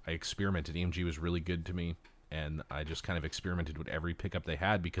experimented. EMG was really good to me. and I just kind of experimented with every pickup they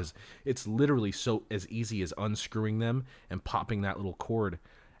had because it's literally so as easy as unscrewing them and popping that little cord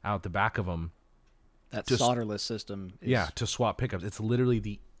out the back of them. That solderless system. To swap pickups. It's literally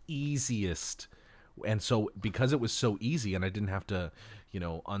the easiest. And so because it was so easy and I didn't have to,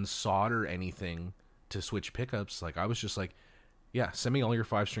 unsolder anything to switch pickups, like I was just like, yeah, send me all your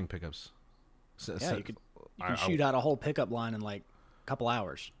 5-string pickups. You could shoot out a whole pickup line in like a couple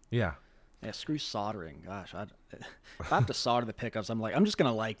hours. Yeah. Yeah, screw soldering. Gosh, if I have to solder the pickups, I'm just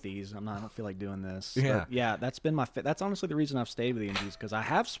gonna like these. I don't feel like doing this. Yeah, but yeah. That's been that's honestly the reason I've stayed with EMGs because I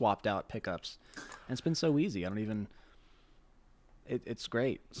have swapped out pickups, and it's been so easy. I don't even. It's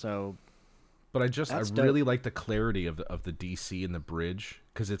great. So. But I really like the clarity of the DC and the bridge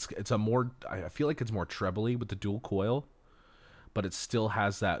because it's a more. I feel like it's more trebly with the dual coil, but it still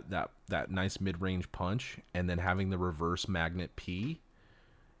has that nice mid range punch, and then having the reverse magnet P.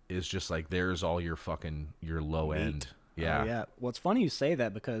 Is just like there's all your low end. Yeah. Yeah. Well, it's funny you say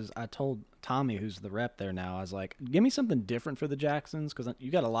that because I told Tommy, who's the rep there now, I was like, give me something different for the Jacksons because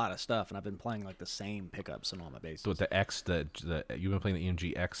you got a lot of stuff, and I've been playing like the same pickups in all my basses. So with the X, you've been playing the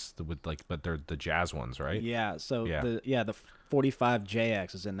EMG X but they're the jazz ones, right? Yeah. So the 45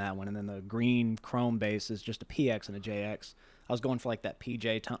 JX is in that one, and then the green chrome bass is just a PX and a JX. I was going for like that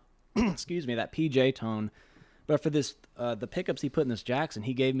PJ tone. Excuse me, that PJ tone. But for this, the pickups he put in this Jackson,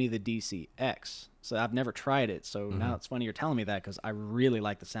 he gave me the DCX. So I've never tried it. So now it's funny you're telling me that because I really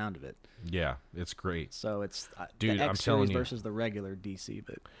like the sound of it. Yeah, it's great. So it's dude, the X I'm telling you, versus the regular DC.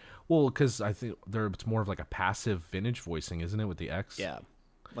 But because I think it's more of like a passive vintage voicing, isn't it, with the X? Yeah,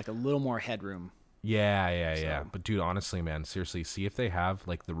 like a little more headroom. Yeah. But dude, honestly, man, seriously, see if they have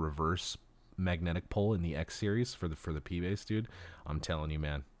like the reverse magnetic pole in the X series for the P bass, dude. I'm telling you,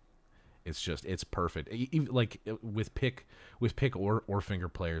 man. It's perfect. Even like with pick or finger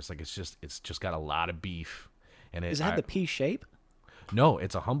players, like it's just got a lot of beef. And Does it have the P shape? No,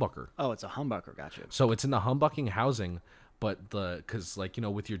 it's a humbucker. Oh, it's a humbucker. Gotcha. So it's in the humbucking housing, but because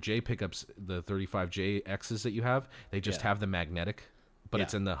with your J pickups, the 35JXs that you have, they just have the magnetic, but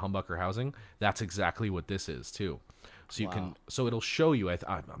it's in the humbucker housing. That's exactly what this is too. So you can it'll show you.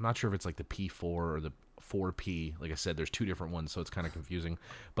 I'm not sure if it's like the P4 or the 4P. Like I said, there's two different ones, so it's kind of confusing.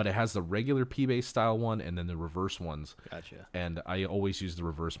 But it has the regular P bass style one and then the reverse ones. Gotcha. And I always use the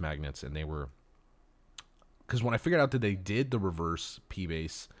reverse magnets, and they were because when I figured out that they did the reverse P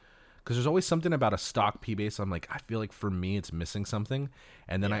bass, because there's always something about a stock P bass. I'm like, I feel like for me it's missing something.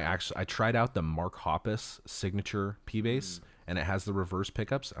 And then I tried out the Mark Hoppus signature P bass, and it has the reverse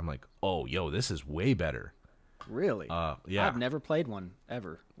pickups. I'm like, oh, yo, this is way better. Really? Yeah. I've never played one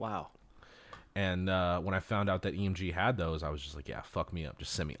ever. Wow. And when I found out that EMG had those, I was just like, yeah, fuck me up.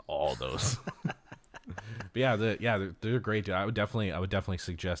 Just send me all those. But they're great, dude. I would definitely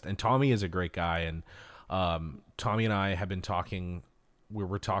suggest. And Tommy is a great guy. And Tommy and I have been talking. We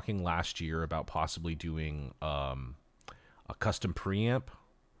were talking last year about possibly doing a custom preamp.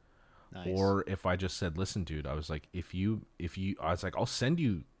 Nice. Or if I just said, listen, dude, I was like, I was like, I'll send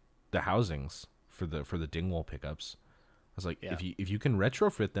you the housings for the Dingwall pickups. I was like, if you can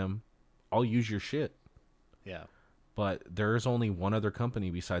retrofit them, I'll use your shit. Yeah. But there's only one other company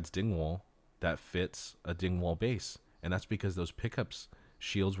besides Dingwall that fits a Dingwall bass. And that's because those pickups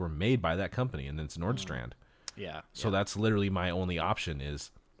shields were made by that company, and it's Nordstrand. Yeah. So that's literally my only option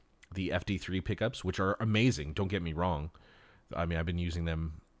is the FD3 pickups, which are amazing. Don't get me wrong. I mean, I've been using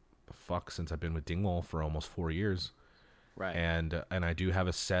them since I've been with Dingwall for almost 4 years. Right. And I do have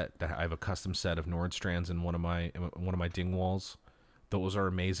I have a custom set of Nordstrands in one of my Dingwalls. Those are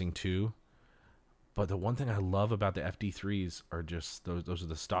amazing too. But the one thing I love about the FD3s are just those are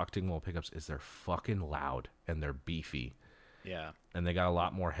the stock Dingwall pickups is they're fucking loud and they're beefy. Yeah. And they got a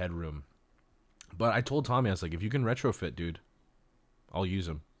lot more headroom. But I told Tommy, I was like, if you can retrofit, dude, I'll use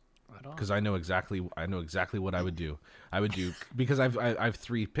them. Right on. Because I know exactly what I would do. I would do because I've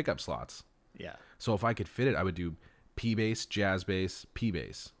 3 pickup slots. Yeah. So if I could fit it, I would do P bass, jazz bass, P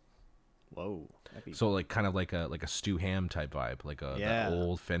bass. Whoa. So like kind of like a Stu Ham type vibe, like that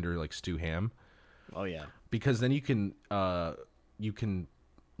old Fender like Stu Ham. Oh yeah. Because then you can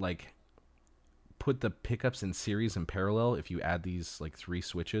like put the pickups in series and parallel if you add these like 3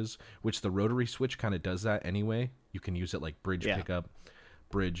 switches, which the rotary switch kind of does that anyway. You can use it like bridge pickup,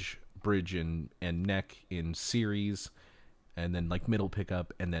 bridge and neck in series, and then like middle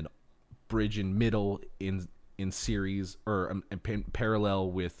pickup, and then bridge and middle in series or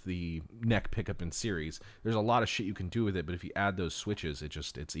parallel with the neck pickup in series. There's a lot of shit you can do with it, but if you add those switches,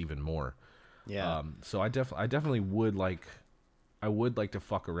 it's even more. Yeah. So I definitely would like to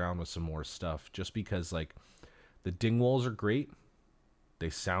fuck around with some more stuff, just because like the Dingwalls are great.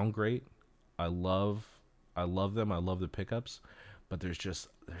 They sound great. I love I love them. I love the pickups, but there's just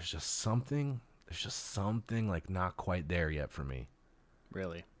something like not quite there yet for me.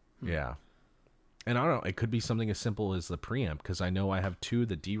 Really? Yeah. And I don't know, it could be something as simple as the preamp, because I know I have two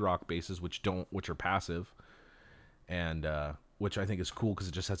the D-Rock basses which are passive, and which I think is cool because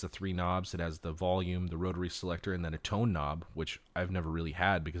it just has the 3 knobs. It has the volume, the rotary selector, and then a tone knob, which I've never really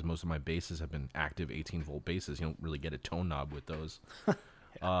had because most of my basses have been active 18-volt basses. You don't really get a tone knob with those.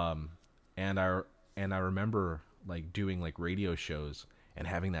 Yeah. And I remember like doing like radio shows and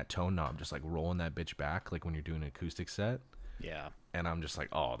having that tone knob, just like rolling that bitch back like when you're doing an acoustic set. Yeah. And I'm just like,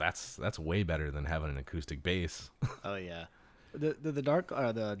 oh, that's way better than having an acoustic bass. Oh yeah. The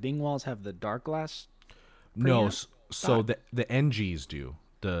Dingwalls have the dark glass. No, preamp? so the NGs do.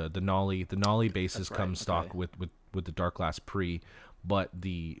 The Nolly basses That's right, come stock okay. with the dark glass pre, but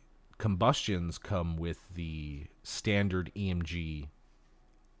the combustions come with the standard EMG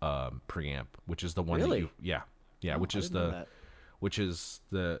preamp, which is the one Really? that Oh, which I is didn't know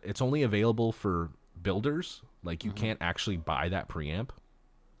that. it's only available for builders. Like you Mm-hmm. can't actually buy that preamp.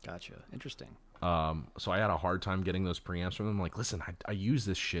 Gotcha. Interesting. So I had a hard time getting those preamps from them. Like, listen, I use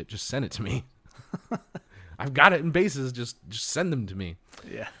this shit. Just send it to me. I've got it in basses. Just send them to me.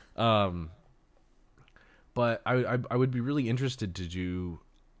 Yeah. But I would be really interested to do,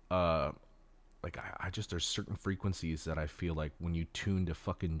 like I just there's certain frequencies that I feel like when you tune to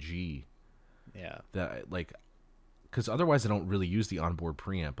fucking G, Yeah. that like, because otherwise I don't really use the onboard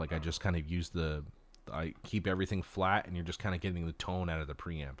preamp. Like I just kind of use I keep everything flat and you're just kind of getting the tone out of the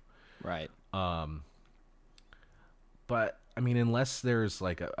preamp. Right. But I mean, unless there's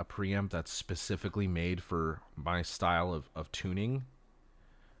like a preamp that's specifically made for my style of tuning,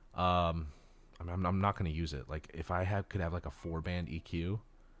 I'm not going to use it. Like if I could have like a 4-band EQ,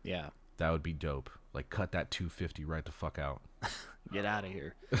 Yeah. that would be dope. Like cut that 250 right the fuck out. Get out of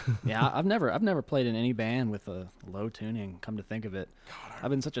here. Yeah, I've never played in any band with a low tuning. Come to think of it, I've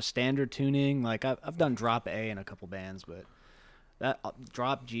been such a standard tuning. Like I've done drop A in a couple bands, but that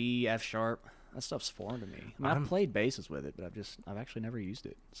drop G, F sharp, that stuff's foreign to me. I mean, I've played basses with it, but I've actually never used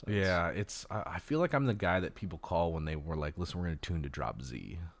it. So Yeah, I feel like I'm the guy that people call when they were like, listen, we're going to tune to drop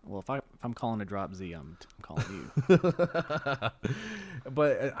Z. Well, if I'm calling a drop Z, I'm calling you.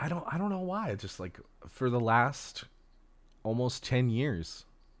 But I don't know why. It's just like for the last almost 10 years,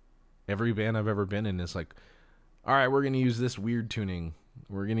 every band I've ever been in is like, all right, we're going to use this weird tuning.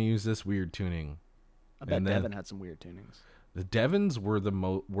 We're going to use this weird tuning. I bet And then- Devin had some weird tunings. The Devons were the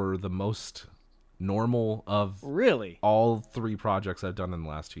most normal of Really? all 3 projects I've done in the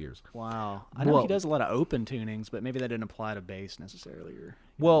last 2 years. Wow. I know Well- he does a lot of open tunings, but maybe that didn't apply to bass necessarily. Or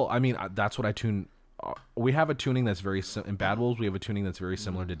Well, I mean, that's what I tune. We have a tuning that's very in Bad Wolves. We have a tuning that's very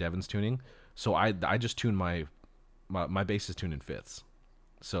similar to Devon's tuning. So I just tune my bass is tuned in fifths.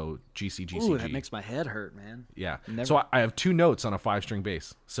 So G C G C G. Ooh, that makes my head hurt, man. Yeah. Never- So I have 2 notes on a 5-string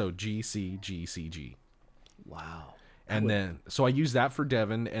bass. So G C G C G. Wow. And then so I use that for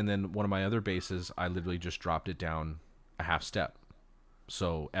Devon, and then one of my other basses, I literally just dropped it down a half step.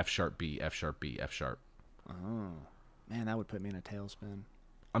 So F sharp B, F sharp B, F sharp. Oh, man, that would put me in a tailspin.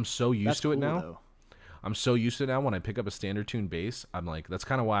 I'm so used That's to it cool, now. though. I'm so used to it now. When I pick up a standard tune bass, I'm like, that's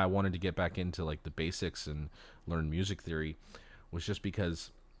kind of why I wanted to get back into like the basics and learn music theory, was just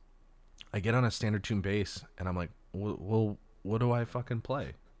because I get on a standard tune bass and I'm like, well, what do I fucking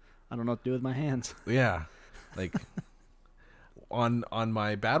play? I don't know what to do with my hands. Yeah, like on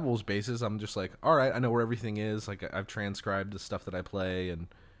my Bad Wolves basses, I'm just like, all right, I know where everything is. Like I've transcribed the stuff that I play, and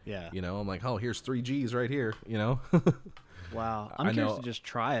Yeah. you know, I'm like, oh, here's 3 Gs right here. You know. Wow. I I'm curious know- to just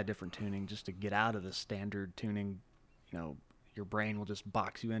try a different tuning just to get out of the standard tuning. You know, your brain will just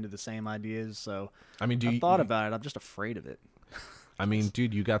box you into the same ideas. So I mean, I've thought about it. I'm just afraid of it. I mean,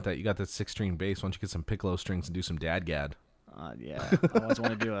 dude, you got that 6-string bass. Why don't you get some piccolo strings and do some dadgad? Yeah. I always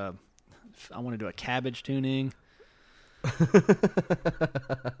want to do a cabbage tuning.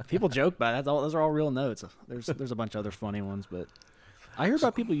 People joke about it. Those are all real notes. There's a bunch of other funny ones, but I hear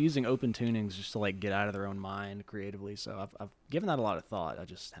about people using open tunings just to like get out of their own mind creatively. So I've given that a lot of thought. I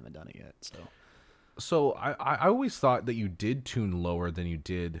just haven't done it yet. So I always thought that you did tune lower than you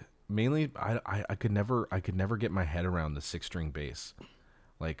did. Mainly, I could never get my head around the 6-string bass.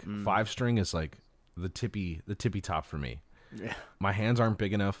 Like 5-string is like the tippy top for me. Yeah. My hands aren't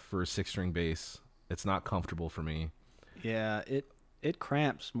big enough for a 6-string bass. It's not comfortable for me. Yeah, it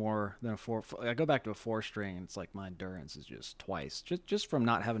cramps more than a 4. I go back to a 4-string, and it's like my endurance is just twice, just from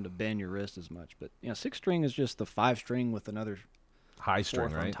not having to bend your wrist as much. But 6-string is just the 5-string with another High string,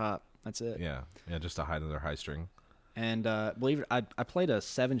 4th right? on top. That's it. Yeah, just a another high string. And believe it, I played a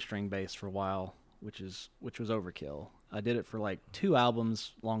 7-string bass for a while, which was overkill. I did it for like 2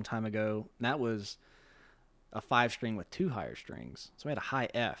 albums a long time ago. And that was a 5-string with 2 higher strings. So I had a high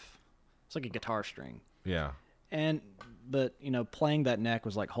F. It's like a guitar string. Yeah. But playing that neck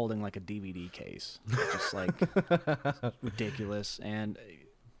was like holding like a DVD case. It's just like ridiculous. And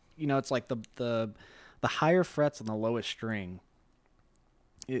it's like the higher frets on the lowest string.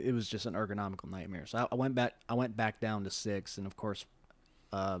 It was just an ergonomical nightmare. So I went back down to 6, and of course,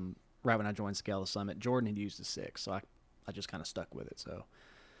 right when I joined Scale the Summit, Jordan had used a 6, so I just kind of stuck with it. So,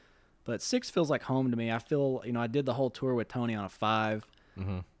 but 6 feels like home to me. I feel I did the whole tour with Tony on a 5,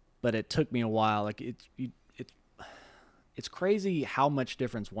 but it took me a while. Like it's crazy how much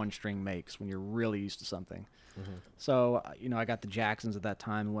difference one string makes when you're really used to something. So I got the Jacksons at that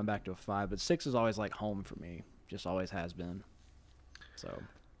time and went back to a 5, but 6 is always like home for me. Just always has been. So,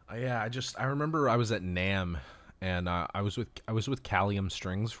 yeah, I remember I was at NAMM, and I was with Calium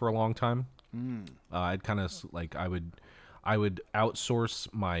Strings for a long time. I'd kind of like I would outsource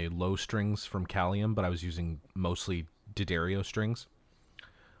my low strings from Calium, but I was using mostly D'Addario strings.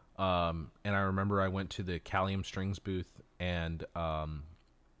 And I remember I went to the Calium Strings booth, and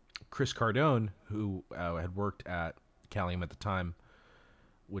Chris Cardone, who had worked at Calium at the time,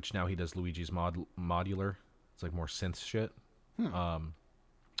 which now he does Luigi's Modular. It's like more synth shit.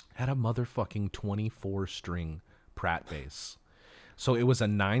 Had a motherfucking 24-string Pratt bass. So it was a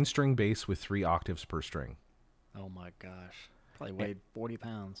 9-string bass with 3 octaves per string. Oh my gosh. Probably weighed 40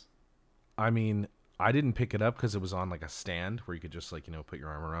 pounds. I mean, I didn't pick it up because it was on like a stand where you could just like, put your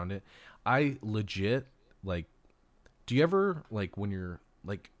arm around it. I legit, like, do you ever, like, when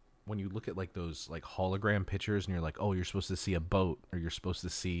you look at like those like hologram pictures and you're like, oh, you're supposed to see a boat, or you're supposed to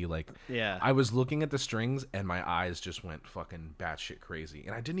see like, yeah. I was looking at the strings and my eyes just went fucking batshit crazy,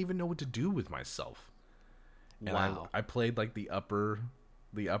 and I didn't even know what to do with myself. And wow. I played like the upper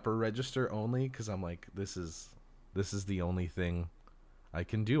register only because I'm like, this is the only thing I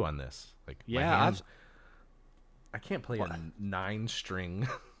can do on this. Like, yeah, I can't play a 9-string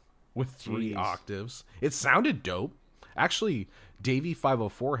with 3 octaves. It sounded dope. Actually, Davey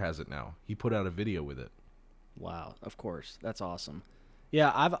 504 has it now. He put out a video with it. Wow, of course. That's awesome.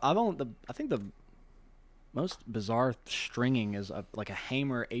 Yeah, I think the most bizarre stringing is like a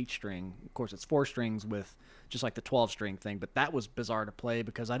Hamer 8-string. Of course, it's 4 strings with just like the 12-string thing, but that was bizarre to play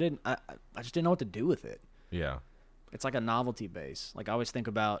because I just didn't know what to do with it. Yeah. It's like a novelty bass. Like I always think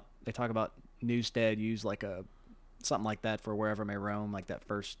about, they talk about Newstead use like something like that for Wherever May Roam, like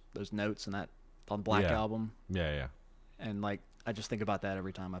those notes and that on Black Album. Yeah, yeah. And like I just think about that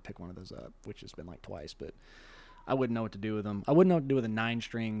every time I pick one of those up, which has been like twice, but I wouldn't know what to do with them. I wouldn't know what to do with a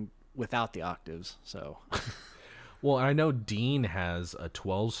 9-string without the octaves. So, well, I know Dean has a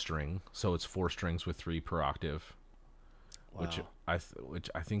 12-string, so it's 4 strings with 3 per octave, wow. which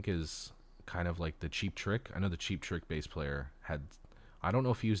I think is kind of like the Cheap Trick. I know the Cheap Trick bass player had, I don't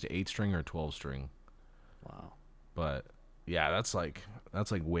know if he used an 8-string or a 12-string. Wow. But yeah, that's like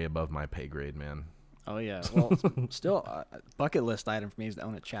way above my pay grade, man. Oh yeah. Well, still, bucket list item for me is to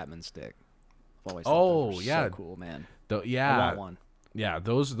own a Chapman stick. I've always thought those were so cool, man. Yeah, I want one. Yeah,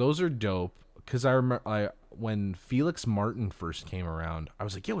 those are dope. Because I remember when Felix Martin first came around, I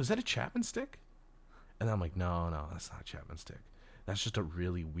was like, "Yo, is that a Chapman stick?" And I'm like, "No, that's not a Chapman stick. That's just a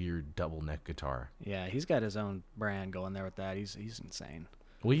really weird double neck guitar." Yeah, he's got his own brand going there with that. He's insane.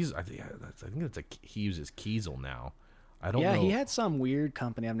 Well, I think he uses Kiesel now. I don't know. Yeah, he had some weird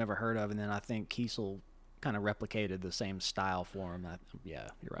company I've never heard of, and then I think Kiesel kind of replicated the same style for him. Yeah,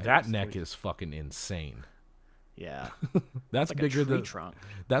 you're right. That neck is fucking insane. Yeah, that's like bigger a tree than trunk.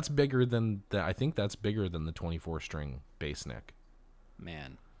 That's bigger than the. I think that's bigger than the 24-string bass neck.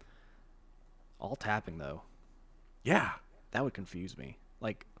 Man, all tapping though. Yeah, that would confuse me.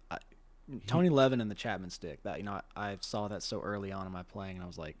 Like Tony Levin and the Chapman stick. That I saw that so early on in my playing, and I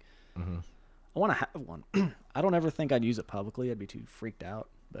was like, I want to have one. I don't ever think I'd use it publicly. I'd be too freaked out.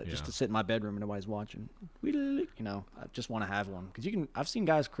 But just to sit in my bedroom and nobody's watching, I just want to have one because I've seen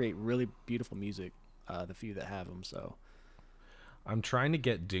guys create really beautiful music. The few that have them. So I'm trying to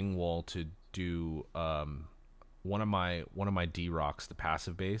get Dingwall to do one of my D-Rocks, the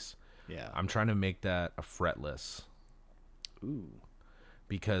passive bass. Yeah, I'm trying to make that a fretless. Ooh.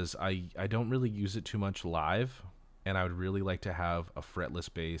 Because I don't really use it too much live, and I would really like to have a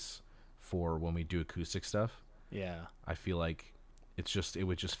fretless bass for when we do acoustic stuff. Yeah, I feel like it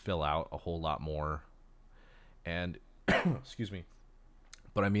would just fill out a whole lot more. And excuse me.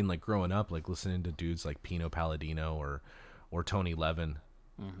 But I mean, like growing up, like listening to dudes like Pino Palladino or Tony Levin,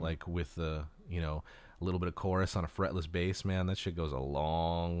 like with the a little bit of chorus on a fretless bass, man, that shit goes a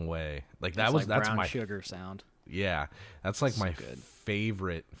long way. Like that's Brown my Sugar sound. Yeah, that's like my good.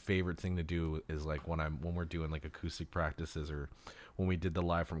 favorite thing to do is like when we're doing like acoustic practices or when we did the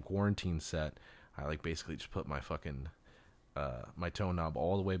Live from Quarantine set. I like basically just put my fucking my tone knob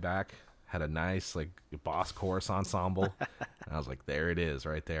all the way back. Had a nice like Boss chorus ensemble. And I was like, there it is,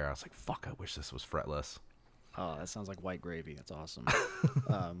 right there. I was like, fuck, I wish this was fretless. Oh, that sounds like white gravy. That's awesome.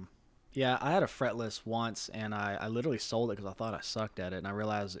 Yeah, I had a fretless once, and I literally sold it because I thought I sucked at it, and I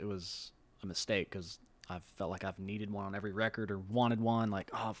realized it was a mistake because I felt like I've needed one on every record or wanted one.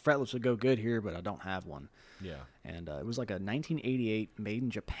 Like, oh, fretless would go good here, but I don't have one. Yeah. And it was like a 1988 made in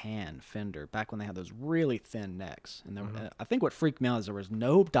Japan Fender, back when they had those really thin necks. And there, I think what freaked me out is there was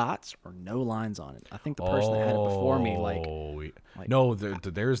no dots or no lines on it. I think the person that had it before me, like no, there's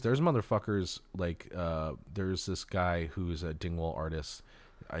motherfuckers like there's this guy who's a Dingwall artist.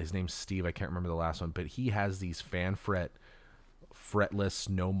 His name's Steve. I can't remember the last one, but he has these fan fretless,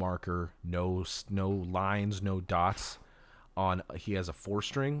 no marker, no lines, no dots. On he has a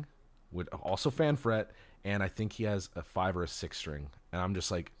 4-string with also fan fret, and I think he has a 5 or a 6 string. And I'm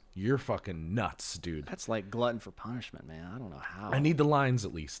just like, you're fucking nuts, dude. that's like glutton for punishment, man. I don't know how. I need the lines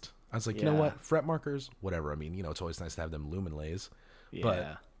at least. I was like, you know Yeah. what? Fret markers, whatever. I mean, it's always nice to have them luminlays. Yeah,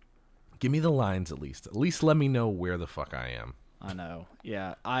 But give me the lines at least. At least let me know where the fuck I am. I know.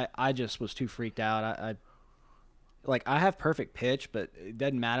 Yeah, I just was too freaked out. I have perfect pitch, but it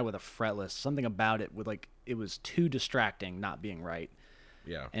doesn't matter with a fretless. Something about it it was too distracting not being right,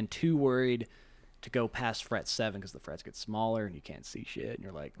 Yeah. and too worried to go past fret 7 because the frets get smaller and you can't see shit, and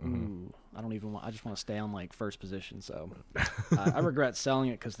you're like, ooh, I don't even want. I just want to stay on like first position. So I regret selling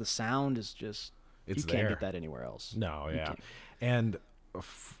it because the sound is just It's you can't there. get that anywhere else. No, You yeah. can't. And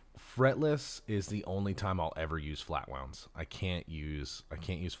fretless is the only time I'll ever use flat wounds. I can't use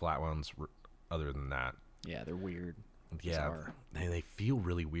flat wounds other than that. Yeah, they're weird. Yeah, Bizarre. they feel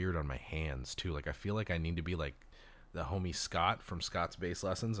really weird on my hands too. Like I feel like I need to be like the homie Scott from Scott's Bass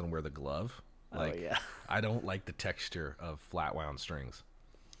Lessons and wear the glove. Like, yeah. I don't like the texture of flat wound strings.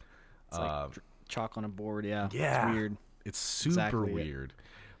 It's like chalk on a board. Yeah, Yeah, it's weird. It's super Exactly it. weird.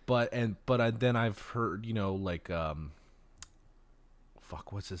 Then I've heard like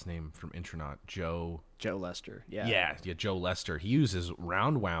fuck, what's his name from Intronaut? Joe. Joe Lester. Yeah. Yeah, Joe Lester. He uses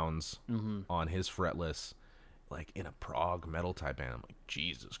round wounds on his fretless, like in a prog metal type band. I'm like,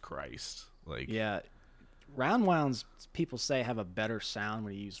 Jesus Christ. Like, Yeah. Round wounds, people say, have a better sound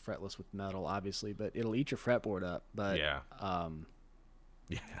when you use fretless with metal, obviously, but it'll eat your fretboard up. But yeah, I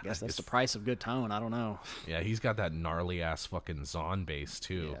guess that's it's- the price of good tone. I don't know. yeah. He's got that gnarly ass fucking Zon bass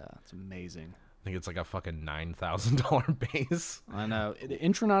too. Yeah, it's amazing. I think it's like a fucking $9,000 bass. I know. The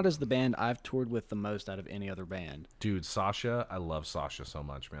Intronaut is the band I've toured with the most out of any other band. Dude, Sasha, I love Sasha so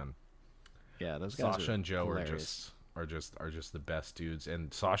much, man. Yeah, those guys Sasha are and Joe hilarious. are just the best dudes,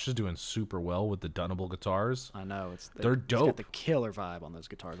 and Sasha's doing super well with the Dunnable guitars. I know They're It's dope. got the killer vibe on those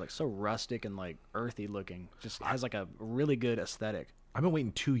guitars, like so rustic and like earthy looking. Just has like a really good aesthetic. I've been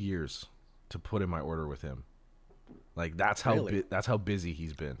waiting 2 years to put in my order with him. Like that's how Really? that's how busy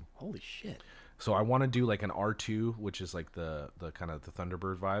he's been. Holy shit! So I want to do like an R2, which is like the kind of the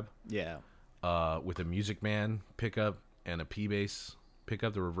Thunderbird vibe, Yeah, with a Music Man pickup and a P bass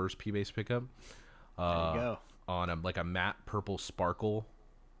pickup, the reverse P bass pickup. there you go. On like a matte purple sparkle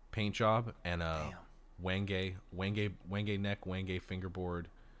paint job and a Wenge neck, Wenge fingerboard,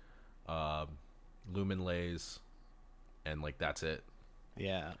 lumen lays, and like that's it.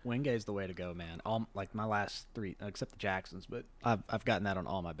 Yeah, Wingay's the way to go, man. All like my last 3, except the Jacksons, but I've gotten that on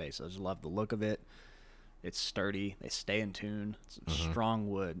all my basses. I just love the look of it. It's sturdy. They stay in tune. It's strong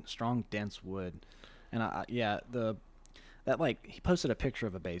wood, strong dense wood, and that like he posted a picture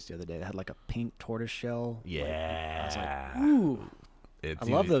of a bass the other day that had like a pink tortoise shell. Yeah, I was like, ooh, I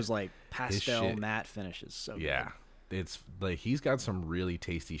love those like pastel shit- matte finishes. So Yeah, it's like he's got some really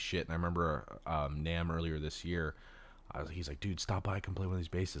tasty shit. And I remember Nam earlier this year. He's like, dude, stop by, come play one of these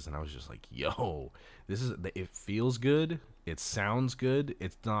basses. And I was just like, yo, it feels good. It sounds good.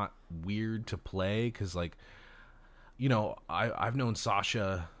 It's not weird to play because, like, I've known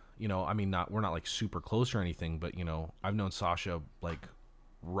Sasha. I mean, we're not like super close or anything, but I've known Sasha like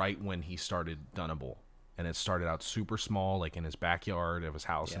right when he started Dunnable, and it started out super small, like in his backyard of his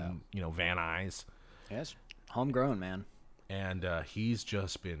house in Van Nuys. Yeah, it's homegrown, man. And he's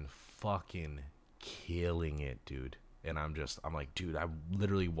just been fucking killing it, dude. And I'm like, dude, I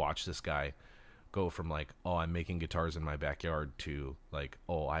literally watched this guy go from like, oh, I'm making guitars in my backyard to like,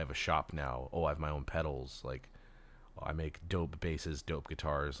 oh, I have a shop now. Oh, I have my own pedals. Like, oh, I make dope basses, dope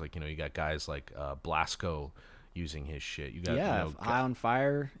guitars. Like, you got guys like Blasco using his shit. You got Eye on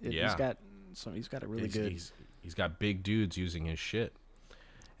Fire. Yeah. He's got a really good. He's got big dudes using his shit.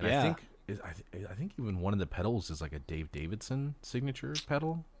 And Yeah. I think even one of the pedals is like a Dave Davidson signature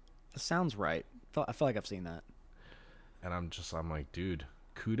pedal. That sounds right. I feel like I've seen that. And I'm like, dude,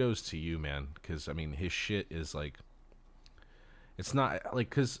 kudos to you, man, because I mean his shit is like, it's not like,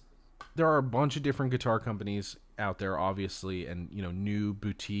 because there are a bunch of different guitar companies out there, obviously, and you know, new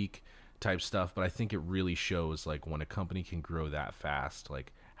boutique type stuff, but I think it really shows like when a company can grow that fast,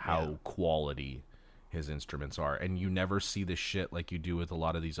 like how quality his instruments are. And you never see this shit like you do with a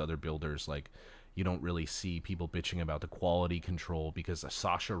lot of these other builders. Like, you don't really see people bitching about the quality control, because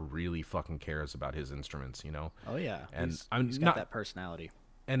Sasha really fucking cares about his instruments, you know? Oh yeah, And he's got that personality.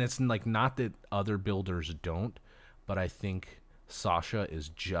 And it's like, not that other builders don't, but I think Sasha is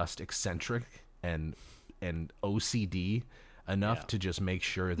just eccentric and OCD enough to just make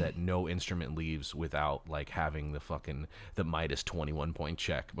sure that no instrument leaves without like having the Midas 21 point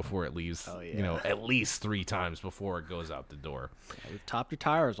check before it leaves. You know, at least 3 times before it goes out the door. Yeah, we've topped your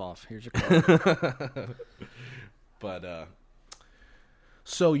tires off. Here's your card. But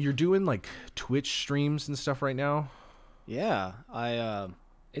so you're doing like Twitch streams and stuff right now? Yeah,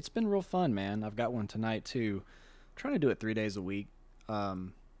 it's been real fun, man. I've got one tonight too. I'm trying to do it 3 days a week.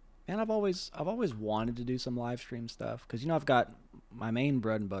 And I've always wanted to do some live stream stuff, because, you know, I've got my main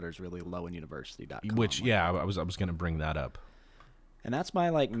bread and butter is really lowenduniversity.com. Which, yeah, I was going to bring that up. And that's my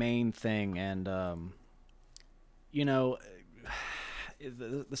like main thing. And, you know,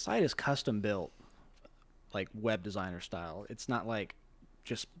 the site is custom built, like web designer style. It's not like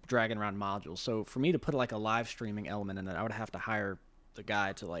just dragging around modules. So for me to put like a live streaming element in it, I would have to hire the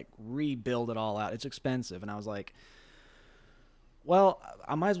guy to like rebuild it all out. It's expensive. And I was like, well,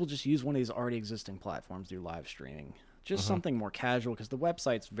 I might as well just use one of these already existing platforms to do live streaming. Just something more casual, because the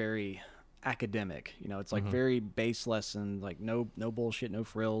website's very academic. You know, it's like very base lesson, like no bullshit, no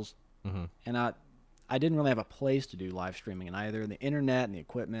frills. And I didn't really have a place to do live streaming in either. The internet and the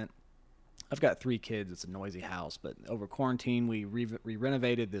equipment. I've got 3 kids. It's a noisy house. But over quarantine, we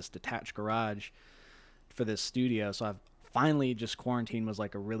renovated this detached garage for this studio. So I've finally, just quarantine was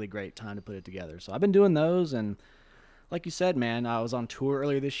like a really great time to put it together. So I've been doing those. And like you said, man, I was on tour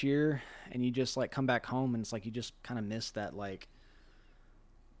earlier this year, and you just like come back home and it's like you just kind of miss that, like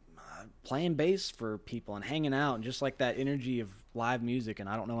playing bass for people and hanging out and just like that energy of live music. And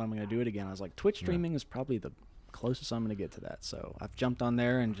I don't know when I'm going to do it again. I was like, Twitch streaming is probably the closest I'm going to get to that. So I've jumped on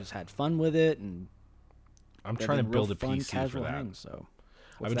there and just had fun with it. And I'm trying to build a PC for that. So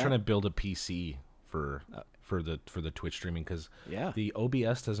I've been trying to build a PC for the Twitch streaming, because the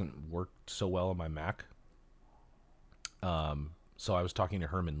OBS doesn't work so well on my Mac. So I was talking to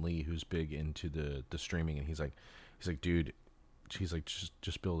Herman Lee, who's big into the streaming, and he's like, dude, he's like,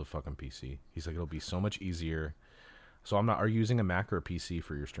 just build a fucking PC. He's like, it'll be so much easier. So are you using a Mac or a PC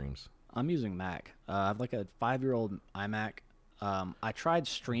for your streams? I'm using Mac. I have like a 5-year-old iMac. I tried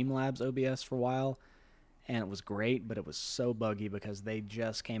Streamlabs OBS for a while, and it was great, but it was so buggy because they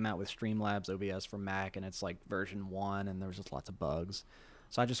just came out with Streamlabs OBS for Mac, and it's like version 1, and there was just lots of bugs.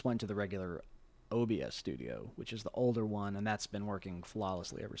 So I just went to the regular OBS Studio, which is the older one, and that's been working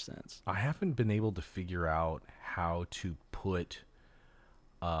flawlessly ever since. I haven't been able to figure out how to put,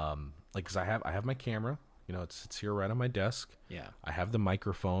 like, because I have my camera, you know, it sits here right on my desk. Yeah. I have the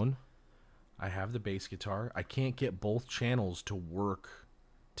microphone. I have the bass guitar. I can't get both channels to work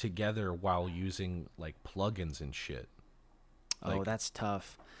together while using like plugins and shit. Oh, that's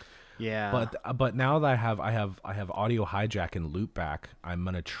tough. Yeah. But now that I have Audio Hijack and Loopback, I'm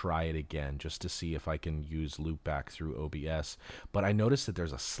gonna try it again just to see if I can use Loopback through OBS. But I noticed that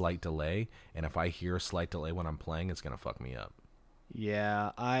there's a slight delay, and if I hear a slight delay when I'm playing, it's gonna fuck me up.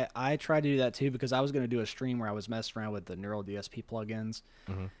 Yeah, I tried to do that too, because I was gonna do a stream where I was messing around with the Neural DSP plugins,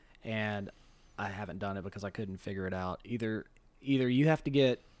 and I haven't done it because I couldn't figure it out. Either you have to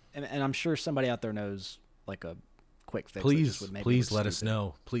get, and I'm sure somebody out there knows like a quick fix. Please let us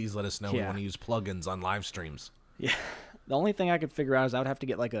know. Please let us know. We want to use plugins on live streams. Yeah. The only thing I could figure out is I would have to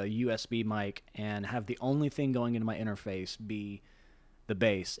get like a USB mic and have the only thing going into my interface be the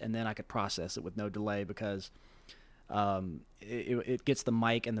bass, and then I could process it with no delay, because it gets the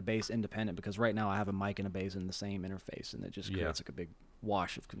mic and the bass independent, because right now I have a mic and a bass in the same interface, and it just creates like a big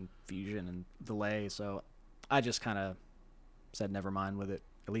wash of confusion and delay. So I just kind of said never mind with it.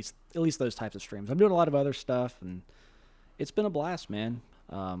 At least those types of streams. I'm doing a lot of other stuff, and it's been a blast, man.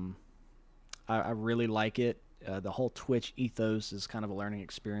 I really like it. The whole Twitch ethos is kind of a learning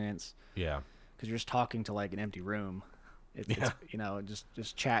experience. Yeah. Because you're just talking to like an empty room. It's you know,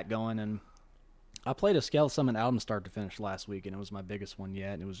 just chat going. And I played a Skeleton Summon album start to finish last week, and it was my biggest one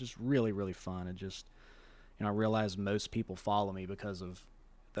yet. And it was just really, really fun. And just, you know, I realized most people follow me because of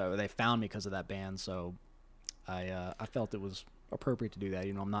they found me because of that band. So I felt it was appropriate to do that.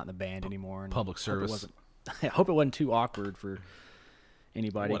 You know, I'm not in the band anymore. And public service. I hope it wasn't too awkward for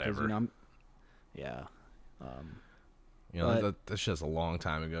anybody. Whatever. You know, You know, that's just a long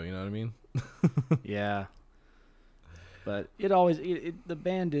time ago. You know what I mean? Yeah. But it always the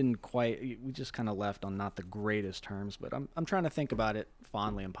band didn't quite. We just kind of left on not the greatest terms. But I'm trying to think about it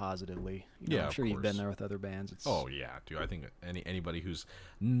fondly and positively. You know, Yeah, I'm sure of you've been course. there with other bands. It's Oh yeah, dude. I think anybody who's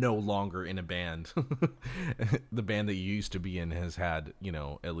no longer in a band, the band that you used to be in has had, you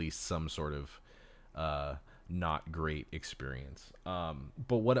know, at least some sort of not great experience.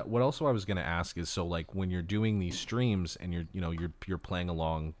 But what also I was gonna ask is, so like when you're doing these streams and you're playing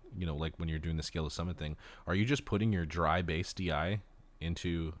along, you know, like when you're doing the Scale of Summit thing, are you just putting your dry bass DI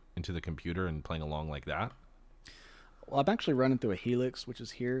into the computer and playing along like that? well, I'm actually running through a Helix, which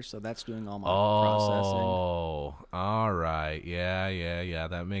is here, so that's doing all my processing. Oh, all right. Yeah.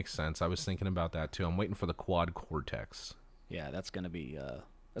 That makes sense. I was thinking about that too. I'm waiting for the quad cortex. Yeah, that's gonna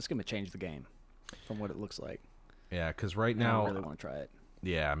change the game from what it looks like. Yeah, because right And I now, really want to try it.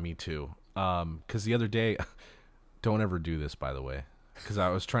 yeah, me too. Because the other day, don't ever do this, by the way, because I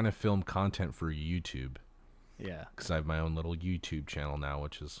was trying to film content for YouTube. Yeah. Because I have my own little YouTube channel now,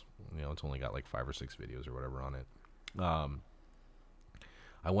 which is, you know, it's only got like 5 or 6 videos or whatever on it.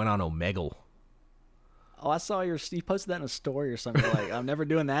 I went on Omegle. Oh, I saw you posted that in a story or something. Like, I'm never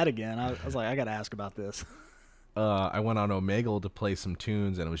doing that again. I was like, I got to ask about this. I went on Omegle to play some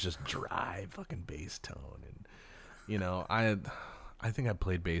tunes, and it was just dry fucking bass tone. And you know, I think I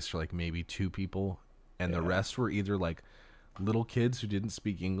played bass for like maybe 2 people, and the rest were either like little kids who didn't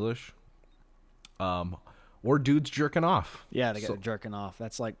speak English, or dudes jerking off. Yeah, they got jerking off.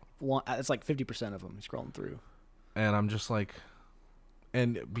 That's like it's like 50% of them scrolling through. And I'm just like,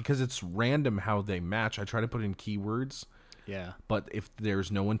 and because it's random how they match, I try to put in keywords. Yeah. But if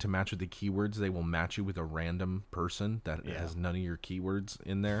there's no one to match with the keywords, they will match you with a random person that has none of your keywords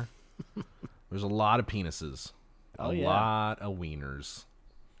in there. There's a lot of penises. Oh, a yeah. lot of wieners.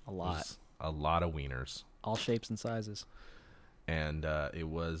 A lot. There's a lot of wieners. All shapes and sizes. And it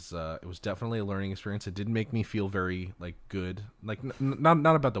was definitely a learning experience. It didn't make me feel very like good. Like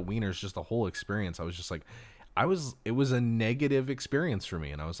not about the wieners, just the whole experience. I was just like, it was a negative experience for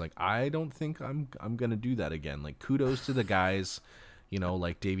me, and I was like, I don't think I'm gonna do that again. Like, kudos to the guys, you know,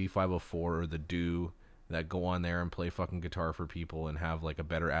 like Davey 504 or the Do that go on there and play fucking guitar for people and have like a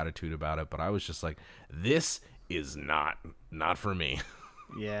better attitude about it. But I was just like, this is not for me.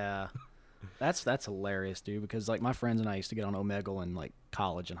 Yeah. That's hilarious, dude, because like my friends and I used to get on Omegle in like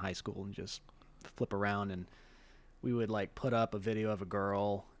college and high school and just flip around, and we would like put up a video of a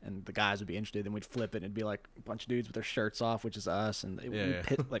girl and the guys would be interested, and we'd flip it and it'd be like a bunch of dudes with their shirts off, which is us, and we'd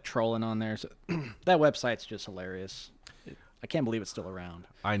pit like trolling on there. So that website's just hilarious. I can't believe it's still around.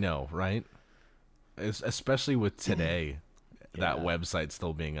 I know, right? Especially with today, that website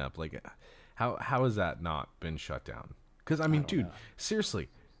still being up. Like, how has that not been shut down? Because I mean, dude, seriously,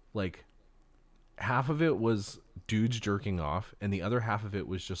 like half of it was dudes jerking off, and the other half of it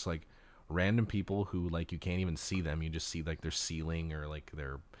was just like random people who like you can't even see them. You just see like their ceiling or like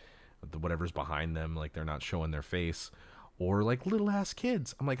their whatever's behind them. Like they're not showing their face, or like little ass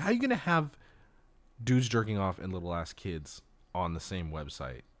kids. I'm like, how are you gonna have dudes jerking off and little ass kids on the same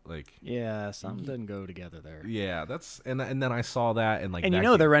website? Like, yeah, something doesn't go together there. Yeah, that's and then I saw that and like, and you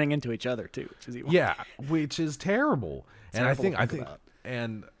know they're running into each other too, which is even which is terrible. And I think about.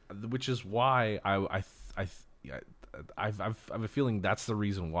 and which is why I have a feeling that's the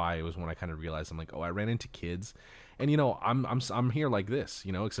reason why it was when I kind of realized I'm like, oh, I ran into kids, and you know I'm here like this,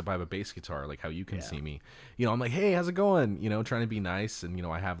 you know, except I have a bass guitar, like how you can see me, you know, I'm like, hey, how's it going, you know, trying to be nice, and you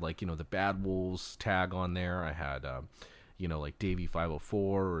know I have like, you know, the Bad Wolves tag on there. I had you know, like Davey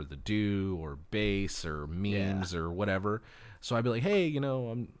 504 or the Do or bass or memes or whatever. So I'd be like, hey, you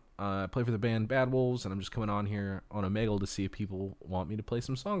know, I play for the band Bad Wolves, and I'm just coming on here on Omegle to see if people want me to play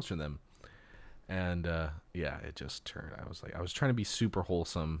some songs for them. And it just turned. I was trying to be super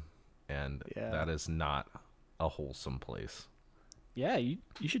wholesome, and that is not a wholesome place. Yeah, you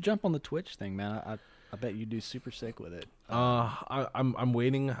should jump on the Twitch thing, man. I bet you do super sick with it. I'm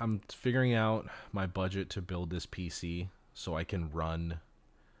waiting. I'm figuring out my budget to build this PC so I can run,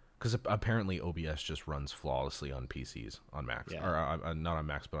 because apparently OBS just runs flawlessly on PCs, on Macs, or not on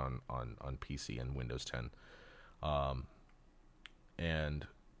Macs, but on PC and Windows 10. And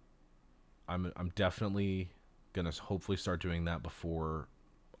I'm definitely gonna hopefully start doing that before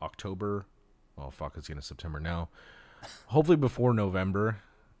October. Oh fuck, it's gonna September now. Hopefully before November.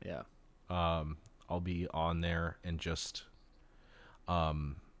 Yeah. I'll be on there and just.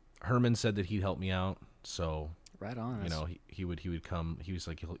 Herman said that he'd help me out, so. Right on. You know, he would come. He was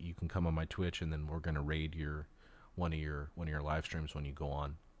like, you can come on my Twitch, and then we're gonna raid one of your live streams when you go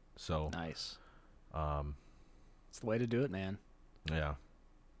on. So nice. It's the way to do it, man. Yeah.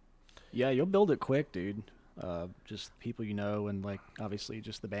 Yeah, you'll build it quick, dude. just people you know, and like obviously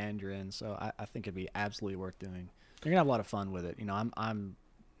just the band you're in. So I think it'd be absolutely worth doing. You're gonna have a lot of fun with it. You know, I'm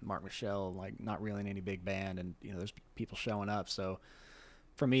Mark Michelle, like not really in any big band, and you know, there's people showing up. So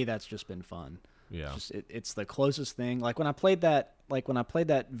for me, that's just been fun. Yeah. It's the closest thing. Like when I played that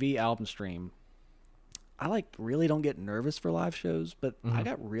V album stream, I like really don't get nervous for live shows, but I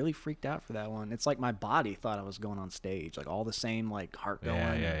got really freaked out for that one. It's like my body thought I was going on stage, like all the same, like heart going,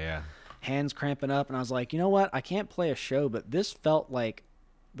 Yeah. hands cramping up, and I was like, you know what? I can't play a show, but this felt like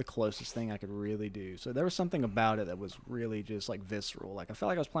the closest thing I could really do. So there was something about it that was really just like visceral. Like I felt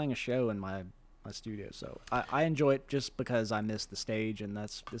like I was playing a show in my studio. So I enjoy it just because I miss the stage, and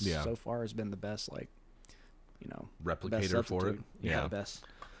this so far has been the best, like, you know, Replicator for it. Yeah, the best.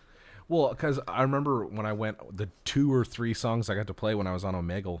 Well, because I remember when I went, the 2 or 3 songs I got to play when I was on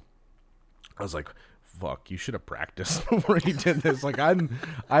Omegle, I was like, fuck, you should have practiced before you did this. Like, I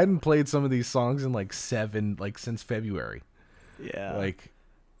hadn't played some of these songs in like since February. Yeah. Like,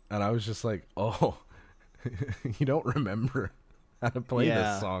 and I was just like, oh, you don't remember how to play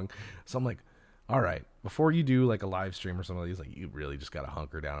this song. So I'm like, all right, before you do like a live stream or some of these, like, you really just got to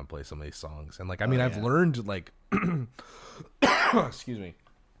hunker down and play some of these songs. And like, I mean, I've learned like, excuse me,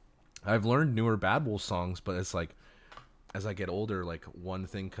 I've learned newer Bad Wolves songs, but it's like, as I get older, like one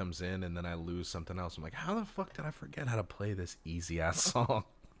thing comes in and then I lose something else. I'm like, how the fuck did I forget how to play this easy ass song?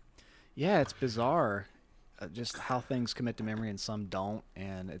 Yeah, it's bizarre, just how things commit to memory and some don't,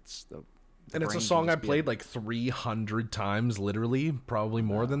 and it's it's a song I played like 300 times, literally, probably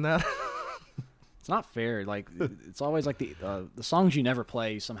more than that. It's not fair. Like it's always like the songs you never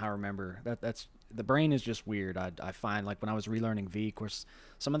play, you somehow remember. That's the brain is just weird. I find, like when I was relearning V, of course,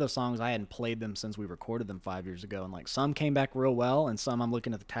 some of those songs I hadn't played them since we recorded them 5 years ago, and like some came back real well, and some I'm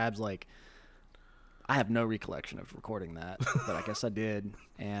looking at the tabs like I have no recollection of recording that, but I guess I did,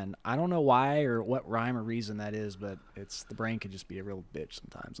 and I don't know why or what rhyme or reason that is, but it's the brain can just be a real bitch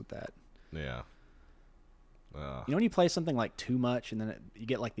sometimes with that. Yeah. You know when you play something like too much and then you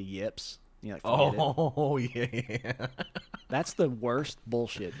get like the yips. You like forget it? Yeah. That's the worst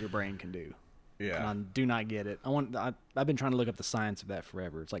bullshit your brain can do. Yeah. And I do not get it. I've been trying to look up the science of that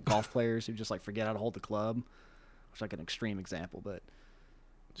forever. It's like golf players who just like forget how to hold the club, which is like an extreme example, but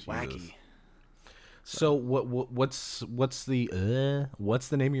wacky. So what's the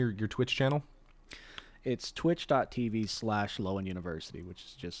name of your Twitch channel? It's twitch.tv/Lowen University, which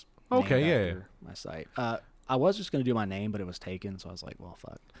is just okay, my site. I was just gonna do my name, but it was taken, so I was like, well,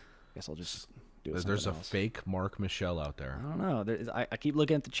 fuck. I guess I'll just do it. There's a fake Mark Michelle out there. I don't know. I keep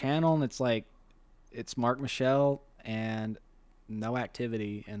looking at the channel, and it's like it's Mark Michelle and no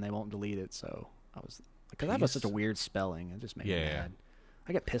activity, and they won't delete it. So I was because I have such a weird spelling, it just made me mad.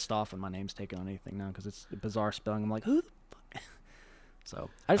 I get pissed off when my name's taken on anything now because it's a bizarre spelling. I'm like, who the fuck? So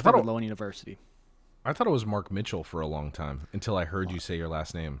I just thought it Lowen University. I thought it was Mark Mitchell for a long time until I heard you say your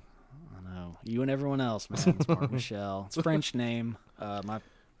last name. I know. You and everyone else, man. It's Mark Michelle. It's a French name.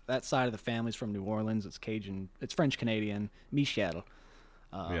 That side of the family's from New Orleans. It's Cajun. It's French Canadian. Michel.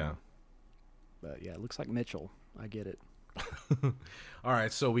 Yeah. But yeah, it looks like Mitchell. I get it. All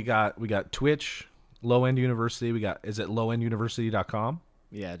right, so we got Twitch, Low End University. Is it lowenduniversity.com?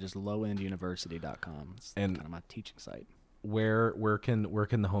 Yeah, just lowenduniversity.com. It's and kind of my teaching site. Where can the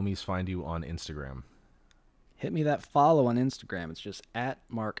homies find you on Instagram? Hit me that follow on Instagram. It's just at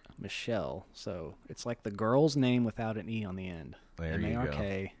Mark Michelle. So it's like the girl's name without an E on the end. There you go.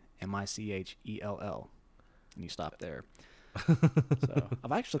 MarkMichell. And you stop there. So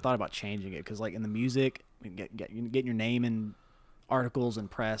I've actually thought about changing it because, like, in the music, getting your name in articles and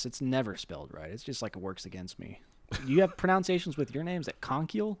press, it's never spelled right. It's just like it works against me. Do you have pronunciations with your name? Is it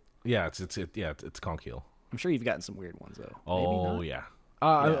Conkiel? Yeah, it's Conkiel. I'm sure you've gotten some weird ones though. Oh yeah.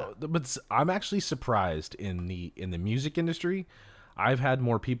 But I'm actually surprised in the music industry. I've had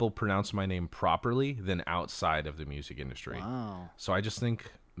more people pronounce my name properly than outside of the music industry. Wow. So I just think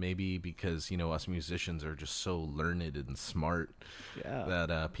maybe because, you know, us musicians are just so learned and smart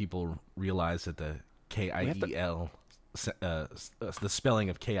that people realize that the Kiel, the spelling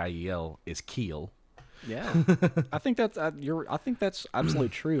of Kiel is keel. Yeah. I think that's absolutely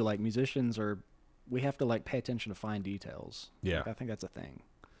true. Like, musicians we have to like pay attention to fine details. Yeah. Like, I think that's a thing.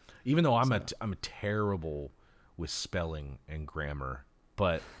 Even though I'm terrible with spelling and grammar,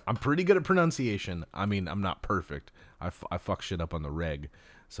 but I'm pretty good at pronunciation. I mean, I'm not perfect. I fuck shit up on the reg,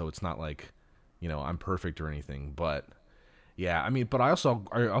 so it's not like, you know, I'm perfect or anything. But yeah, I mean, but I also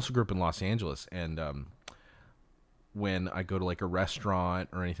grew up in Los Angeles, and when I go to like a restaurant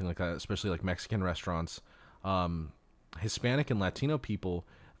or anything like that, especially like Mexican restaurants, Hispanic and Latino people,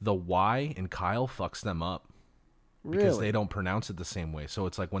 the Y in Kyle fucks them up. Because they don't pronounce it the same way. So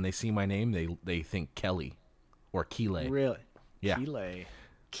it's like when they see my name, they think Kelly. or Chile. Really? Yeah. Chile.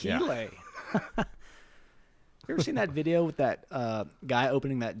 Yeah. Chile. You ever seen that video with that guy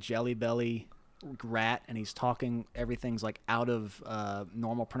opening that Jelly Belly rat and he's talking, everything's like out of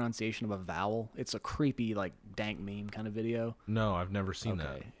normal pronunciation of a vowel? It's a creepy, like, dank meme kind of video. No, I've never seen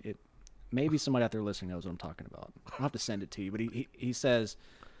that. Maybe somebody out there listening knows what I'm talking about. I'll have to send it to you. But he says,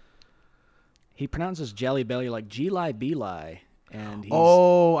 he pronounces Jelly Belly like G-Lie B-Lie. And he's,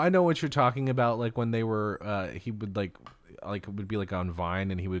 oh, I know what you're talking about. Like when they were, he would like it would be like on Vine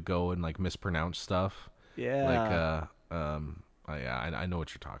and he would go and like mispronounce stuff. yeah. Yeah, I know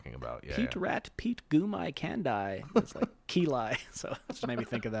what you're talking about. Yeah. Pete Rat, Pete Gumai Kandai. It's like Keli. So it just made me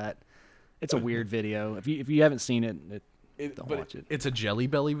think of that. It's a weird video. If you haven't seen it, don't watch it. It's a Jelly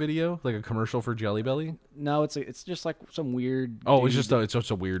Belly video, like a commercial for Jelly Belly. No, it's just like some weird. Oh, dude. it's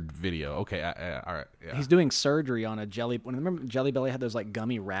just a weird video. Okay, all right. Yeah. He's doing surgery on a jelly. Remember Jelly Belly had those like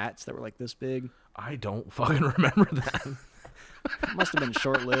gummy rats that were like this big. I don't fucking remember that. It must have been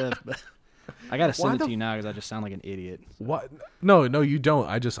short lived, but I gotta send it to you now because I just sound like an idiot. What? No, you don't.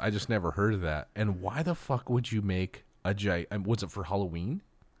 I just never heard of that. And why the fuck would you make a was it for Halloween?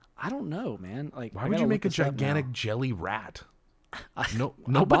 I don't know, man. Like, Why would you make a gigantic jelly rat?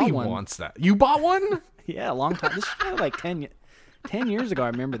 Nobody bought one. wants that. You bought one? Yeah, a long time. This is probably like 10 years ago. I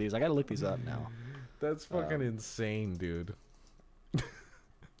remember these. I gotta look these up now. That's fucking insane, dude.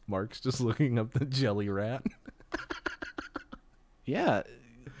 Mark's just looking up the jelly rat. Yeah.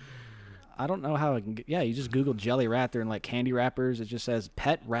 I don't know how I can get. Yeah, you just Google jelly rat. They're in like candy wrappers. It just says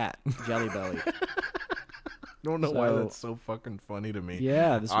pet rat Jelly Belly. Don't know why that's so fucking funny to me.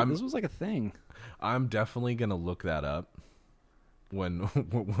 Yeah, this was like a thing. I'm definitely gonna look that up when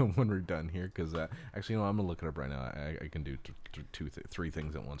we're done here, because actually, I'm gonna look it up right now. I can do three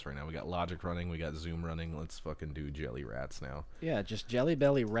things at once right now. We got Logic running, we got Zoom running. Let's fucking do jelly rats now. Yeah, just Jelly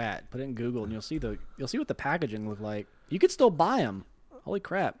Belly rat. Put it in Google, and you'll see what the packaging look like. You could still buy them. Holy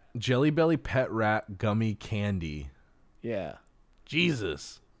crap! Jelly Belly pet rat gummy candy. Yeah.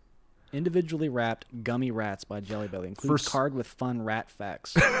 Jesus. Individually wrapped gummy rats by Jelly Belly. Includes card with fun rat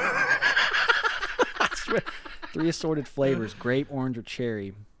facts. 3 assorted flavors: grape, orange, or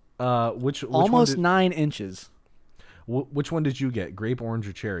cherry. Which almost 9 inches. Which one did you get? Grape, orange,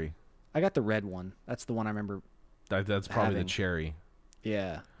 or cherry? I got the red one. That's the one I remember. That's probably the cherry.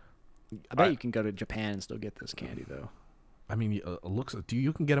 Yeah. I bet you can go to Japan and still get this candy though. I mean,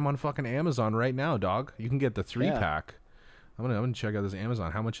 you can get them on fucking Amazon right now, dog. You can get the 3-pack. I'm gonna check out this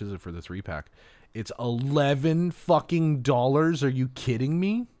Amazon. How much is it for the 3-pack? It's $11 fucking dollars. Are you kidding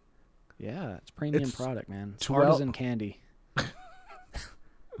me? Yeah, it's premium product, man. It's 12 artisan candy. You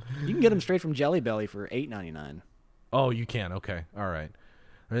can get them straight from Jelly Belly for $8.99. Oh, you can. Okay, all right.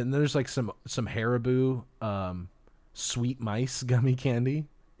 And there's like some Haribo sweet mice gummy candy.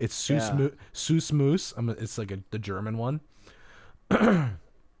 It's Süß Moose. It's like the German one.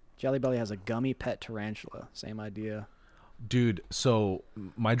 Jelly Belly has a gummy pet tarantula. Same idea. Dude, so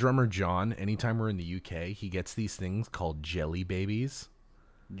my drummer John, anytime we're in the UK, he gets these things called jelly babies.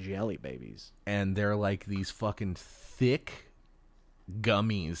 Jelly babies. And they're like these fucking thick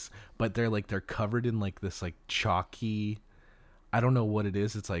gummies, but they're covered in like this like chalky, I don't know what it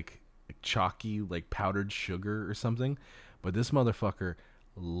is. It's like chalky, like powdered sugar or something. But this motherfucker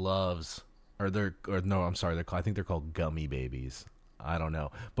loves, I think they're called gummy babies. I don't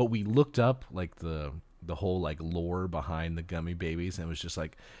know. But we looked up like the whole like lore behind the gummy babies, and it was just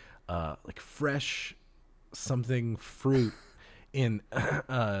like fresh something fruit in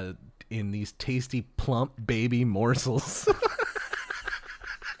these tasty plump baby morsels.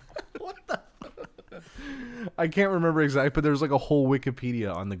 What the? I can't remember exactly, but there's like a whole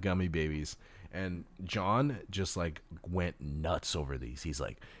Wikipedia on the gummy babies. And John just like went nuts over these. He's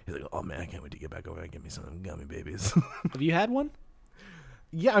like, oh man, I can't wait to get back over and get me some gummy babies. Have you had one?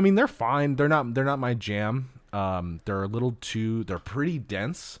 Yeah, I mean they're fine. They're not my jam. They're pretty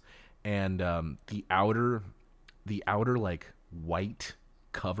dense, and the outer like white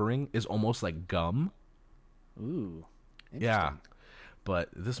covering is almost like gum. Ooh. Yeah. But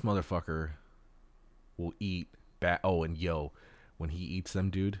this motherfucker will eat when he eats them,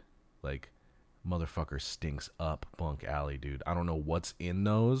 dude, like motherfucker stinks up bunk alley, dude. I don't know what's in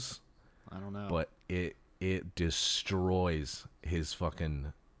those. I don't know. But it destroys his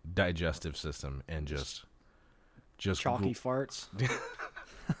fucking digestive system and just chalky farts.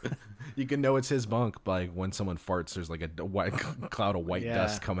 You can know it's his bunk by when someone farts. There's like a white cloud of white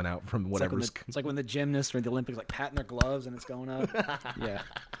dust coming out from whatever's. It's like when the gymnasts or the Olympics like patting their gloves and it's going up. Yeah.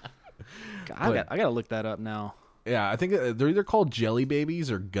 God, I gotta look that up now. Yeah, I think they're either called jelly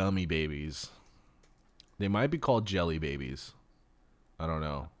babies or gummy babies. They might be called jelly babies. I don't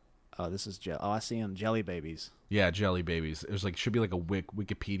know. Oh, this is I see them, Jelly Babies. Yeah, Jelly Babies. There's like should be like a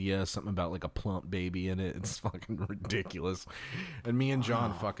Wikipedia, something about like a plump baby in it. It's fucking ridiculous. And me and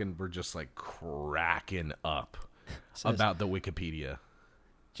John fucking were just like cracking up about the Wikipedia.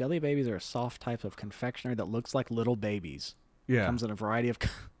 Jelly Babies are a soft type of confectionery that looks like little babies. Yeah. Comes in a variety of.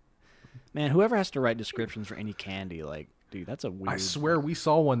 Man, whoever has to write descriptions for any candy, like, dude, that's a weird. I swear we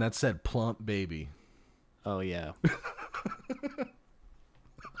saw one that said plump baby. Oh yeah.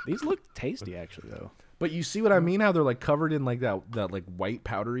 These look tasty, actually, though. But you see what I mean? How they're like covered in like that like white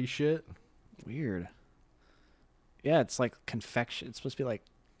powdery shit. Weird. Yeah, it's like confection. It's supposed to be like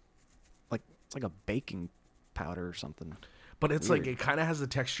it's like a baking powder or something. But it's Weird. like it kind of has the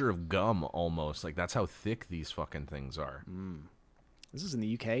texture of gum almost. Like that's how thick these fucking things are. This is in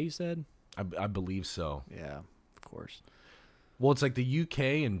the UK, you said? I believe so. Yeah, of course. Well, it's like the UK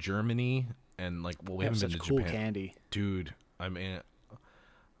and Germany and like we haven't been such to cool Japan. candy. Dude, I mean,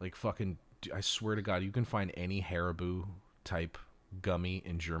 like fucking, I swear to God, you can find any Haribo type gummy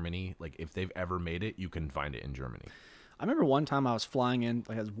in Germany. Like if they've ever made it, you can find it in Germany. I remember one time I was flying in,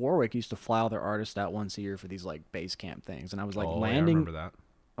 like, as Warwick used to fly all their artists out once a year for these like base camp things, and I was like I landing. remember that.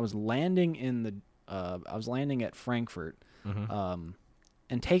 I was landing in the. I was landing at Frankfurt,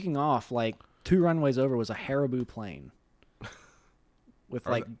 and taking off like 2 runways over was a Haribo plane, with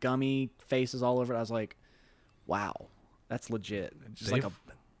like gummy faces all over it. I was like, wow, that's legit. It's just like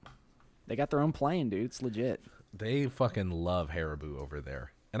they got their own plane, dude. It's legit. They fucking love Haribo over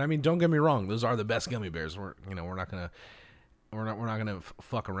there. And I mean, don't get me wrong; those are the best gummy bears. We're not gonna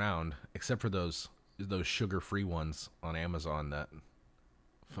fuck around, except for those sugar-free ones on Amazon that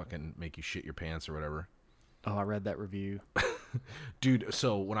fucking make you shit your pants or whatever. Oh, I read that review. Dude,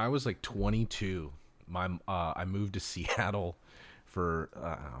 so when I was like 22, I moved to Seattle for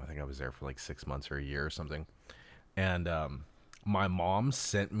I think I was there for like 6 months or a year or something, and my mom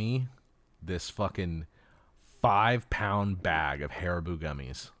sent me this fucking 5-pound bag of Haribo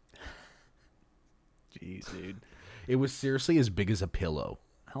gummies. Jeez, dude. It was seriously as big as a pillow.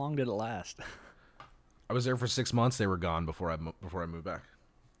 How long did it last? I was there for 6 months. They were gone before I moved back.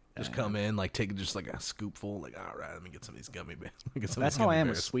 Just come in, like take just like a scoopful, like all right, let me get some of these gummy bears. That's how I am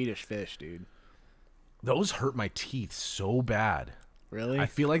with Swedish Fish, dude. Those hurt my teeth so bad. Really? I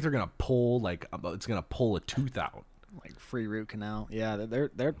feel like they're gonna pull it's gonna pull a tooth out. Like free root canal. Yeah,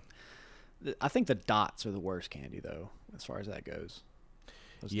 they're. I think the dots are the worst candy though, as far as that goes.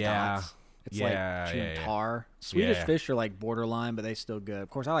 Those dots. It's like chewing tar. Swedish Fish are like borderline, but they still good. Of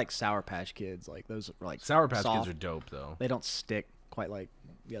course, I like Sour Patch Kids. Like those are like Sour Patch soft. Kids are dope though. They don't stick quite like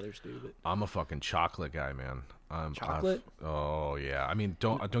the others do. But I'm a fucking chocolate guy, man. Chocolate? Oh yeah. I mean,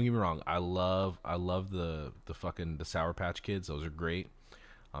 don't get me wrong. I love the fucking the Sour Patch Kids. Those are great.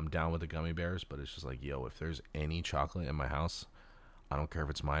 I'm down with the gummy bears, but it's just like, yo, if there's any chocolate in my house, I don't care if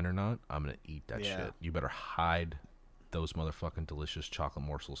it's mine or not, I'm gonna eat that shit. You better hide those motherfucking delicious chocolate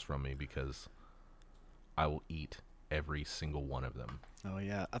morsels from me because I will eat every single one of them. Oh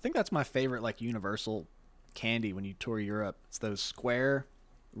yeah, I think that's my favorite like universal candy when you tour Europe. It's those square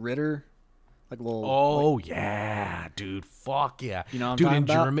Ritter, like little. Oh yeah, dude, fuck yeah. You know what I'm dude,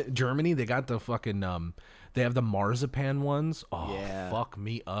 talking in about? Germany, they got the fucking they have the marzipan ones. Oh, Yeah. fuck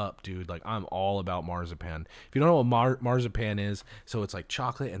me up, dude. Like I'm all about marzipan. If you don't know what marzipan is, so it's like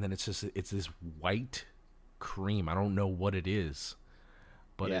chocolate and then it's this white cream. I don't know what it is,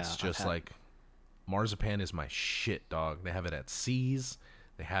 but Yeah, it's just like marzipan is my shit, dog. They have it at C's.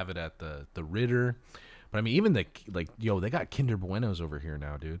 They have it at the Ritter. But I mean, even they got Kinder Buenos over here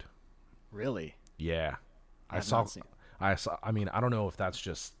now, dude. Really? Yeah. I have saw. not seen- I mean, I don't know if that's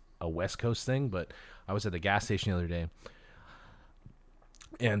just a West Coast thing, but I was at the gas station the other day,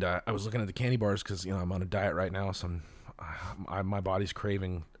 and I was looking at the candy bars because I'm on a diet right now, so my body's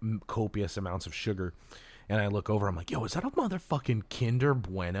craving copious amounts of sugar, and I look over, I'm like, yo, is that a motherfucking Kinder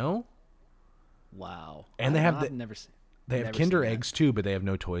Bueno? Wow. And I've never seen. They have Never Kinder seen that. eggs too, but they have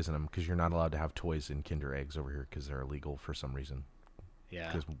no toys in them because you're not allowed to have toys in Kinder eggs over here because they're illegal for some reason.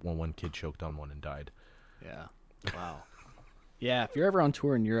 Yeah. Because one kid choked on one and died. Yeah. Wow. Yeah, if you're ever on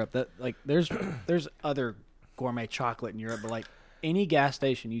tour in Europe, that like there's other gourmet chocolate in Europe, but like any gas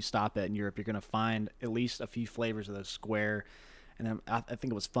station you stop at in Europe, you're gonna find at least a few flavors of those square. And then I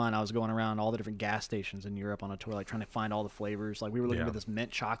think it was fun. I was going around all the different gas stations in Europe on a tour, like trying to find all the flavors. Like we were looking for this mint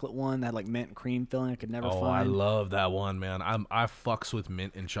chocolate one that had like mint and cream filling. I could never find. Oh, I love that one, man. I fucks with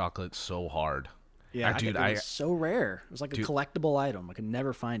mint and chocolate so hard. Yeah, dude, it was so rare. It was like a collectible item. I could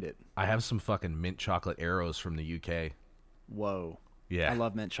never find it. I have some fucking mint chocolate arrows from the UK. Whoa. Yeah, I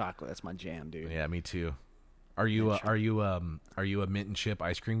love mint chocolate. That's my jam, dude. Yeah, me too. Are you a mint and chip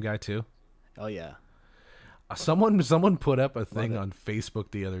ice cream guy too? Oh yeah. Someone put up a thing it. on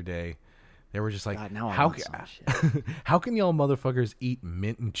Facebook the other day. They were just like, God, now I how want some shit. how can y'all motherfuckers eat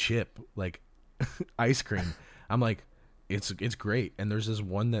mint and chip like ice cream? I'm like, it's great. And there's this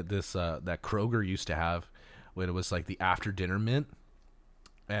one that that Kroger used to have when it was like the after dinner mint.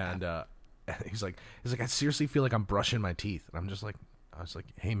 And he's like, I seriously feel like I'm brushing my teeth. And I was like,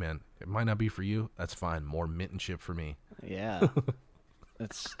 hey man, it might not be for you. That's fine. More mint and chip for me. Yeah.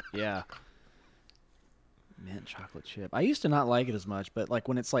 Yeah. Mint chocolate chip. I used to not like it as much, but like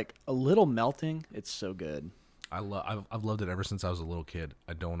when it's like a little melting, it's so good. I've loved it ever since I was a little kid.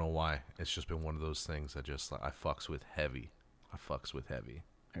 I don't know why. It's just been one of those things that just I fucks with heavy.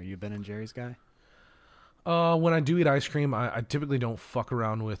 Are you a Ben and Jerry's guy? When I do eat ice cream, I typically don't fuck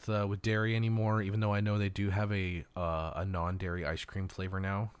around with dairy anymore. Even though I know they do have a non-dairy ice cream flavor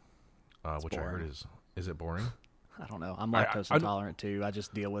now, which boring. I heard is it boring? I don't know. I'm lactose intolerant too. I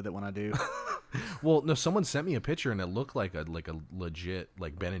just deal with it when I do. Well, no, someone sent me a picture and it looked like a legit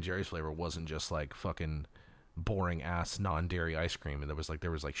like Ben and Jerry's flavor. It wasn't just like fucking boring ass non-dairy ice cream, and there was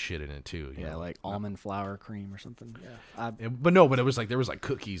like shit in it too. You know? Like almond flour cream or something. Yeah. But it was like there was like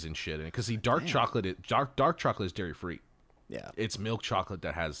cookies and shit in it because dark chocolate is dairy free. Yeah. It's milk chocolate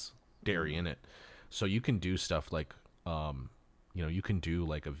that has dairy in it, so you can do stuff like you can do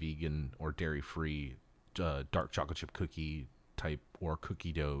like a vegan or dairy free dark chocolate chip cookie type or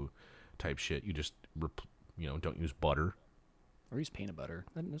cookie dough type shit. You just don't use butter or use peanut butter.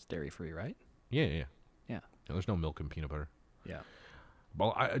 That's dairy free, right? Yeah. Yeah. No, there's no milk in peanut butter. Yeah.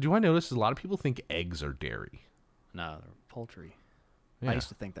 Well, I notice a lot of people think eggs are dairy. No, they're poultry. Yeah. I used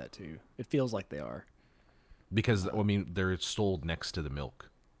to think that too. It feels like they are. Because they're sold next to the milk.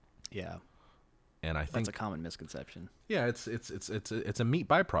 Yeah. And I think that's a common misconception. Yeah, it's a meat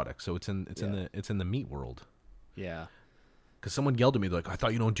byproduct, so it's in the meat world. Yeah. Because someone yelled at me like, "I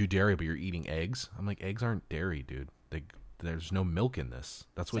thought you don't do dairy, but you're eating eggs." I'm like, eggs aren't dairy, dude. There's no milk in this.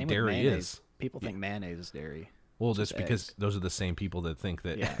 That's what dairy is. People think mayonnaise is dairy. Well, just because those are the same people that think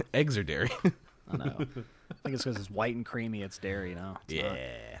that eggs are dairy. I know. I think it's because it's white and creamy. It's dairy,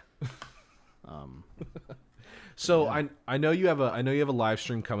 So I know you have a live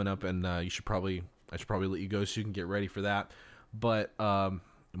stream coming up, and I should probably let you go so you can get ready for that. But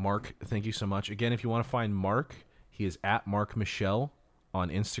Mark, thank you so much again. If you want to find Mark, he is at Mark Michelle on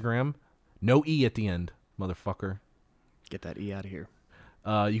Instagram. No E at the end, motherfucker. Get that E out of here.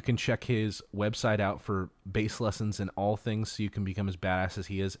 You can check his website out for bass lessons and all things so you can become as badass as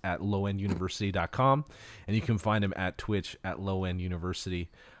he is at lowenduniversity.com. And you can find him at Twitch at lowenduniversity.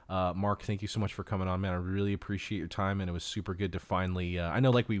 Mark, thank you so much for coming on, man. I really appreciate your time, and it was super good to finally I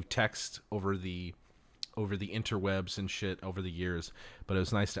know like we've texted over the interwebs and shit over the years, but it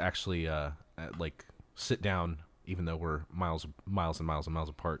was nice to actually like sit down, even though we're miles and miles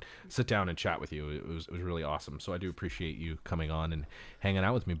apart, sit down and chat with you. It was really awesome. So I do appreciate you coming on and hanging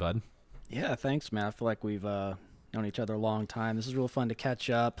out with me, bud. Yeah, thanks, man. I feel like we've known each other a long time. This is real fun to catch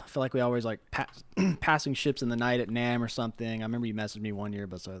up. I feel like we always like passing ships in the night at NAMM or something. I remember you messaged me one year,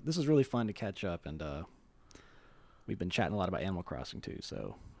 but this is really fun to catch up, and we've been chatting a lot about Animal Crossing too.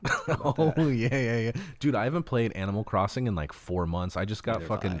 So. Oh yeah, dude! I haven't played Animal Crossing in like 4 months. I just got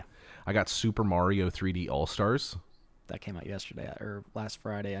I got Super Mario 3D All Stars. That came out yesterday or last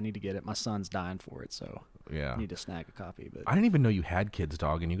Friday. I need to get it. My son's dying for it, so yeah, I need to snag a copy. But I didn't even know you had kids,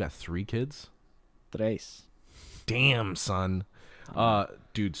 dog, and you got 3 kids. Tres. Damn, son.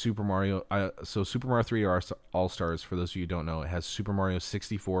 Dude, Super Mario. So Super Mario 3D All Stars. For those of you who don't know, it has Super Mario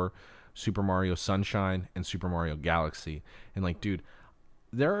 64, Super Mario Sunshine, and Super Mario Galaxy. And like, dude,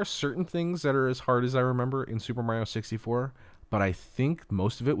 there are certain things that are as hard as I remember in Super Mario 64, but I think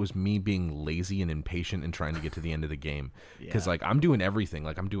most of it was me being lazy and impatient and trying to get to the end of the game. Because like I'm doing everything,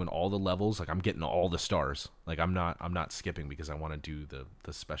 like I'm doing all the levels, like I'm getting all the stars. Like I'm not skipping because I want to do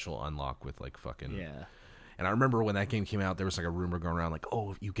the special unlock with like fucking And I remember when that game came out, there was like a rumor going around like,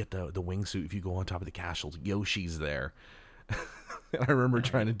 oh, if you get the wingsuit, if you go on top of the castle, Yoshi's there. And I remember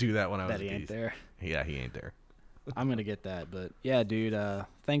trying to do that when I was a beast. Ain't there. Yeah, he ain't there. I'm gonna get that, but yeah, dude.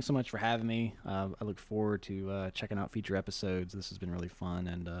 Thanks so much for having me. I look forward to checking out future episodes. This has been really fun,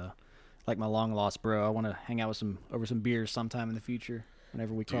 and like my long lost bro, I want to hang out with over some beers sometime in the future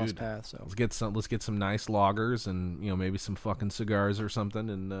whenever we cross paths. So let's get some nice lagers and maybe some fucking cigars or something,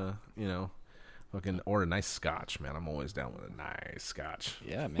 and fucking or a nice scotch, man. I'm always down with a nice scotch.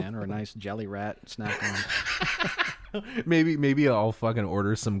 Yeah, man, or a nice jelly rat snack on. maybe I'll fucking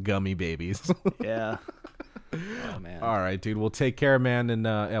order some gummy babies. Yeah. Oh, man. All right, dude. Well, take care, man, and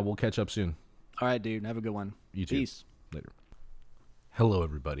we'll catch up soon. All right, dude. Have a good one. You too. Peace. Later. Hello,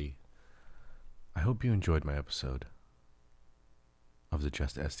 everybody. I hope you enjoyed my episode. of the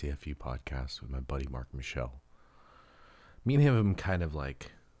Just STFU podcast with my buddy Mark Michelle. Me and him kind of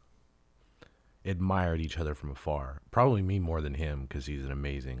like admired each other from afar. Probably me more than him because he's an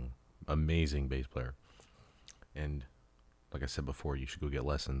amazing, amazing bass player. And like I said before, you should go get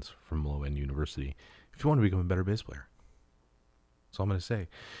lessons from Low End University if you want to become a better bass player. That's all I'm going to say. And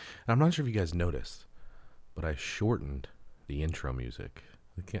I'm not sure if you guys noticed, but I shortened the intro music.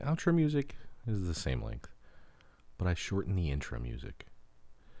 The outro music is the same length, but I shortened the intro music.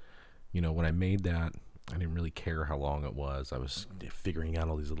 You know, when I made that, I didn't really care how long it was. I was figuring out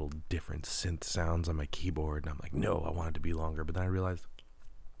all these little different synth sounds on my keyboard, and I'm like, no, I want it to be longer. But then I realized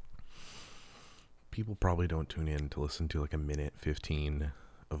people probably don't tune in to listen to like a minute 15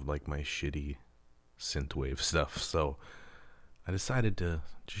 of like my shitty synthwave stuff. So I decided to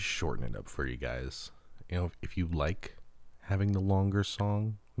just shorten it up for you guys. You know, if you like having the longer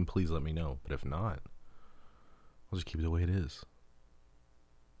song, then please let me know. But if not, I'll just keep it the way it is.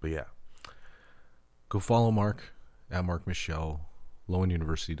 But yeah, go follow Mark at Mark Michelle,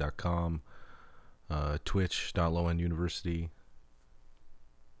 lowenduniversity.com, twitch.lowenduniversity.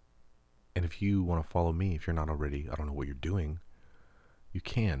 And if you want to follow me, if you're not already, I don't know what you're doing, you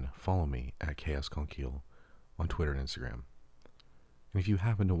can follow me at Chaos Conkeal on Twitter and Instagram. And if you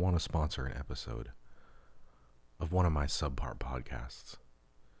happen to want to sponsor an episode of one of my subpar podcasts,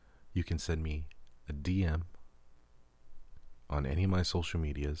 you can send me a DM on any of my social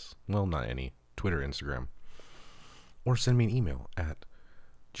medias. Well, not any. Twitter, Instagram. Or send me an email at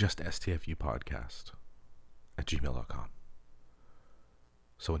juststfupodcast@gmail.com.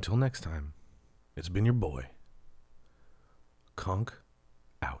 So until next time, it's been your boy, Conk,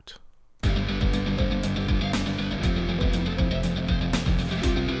 out.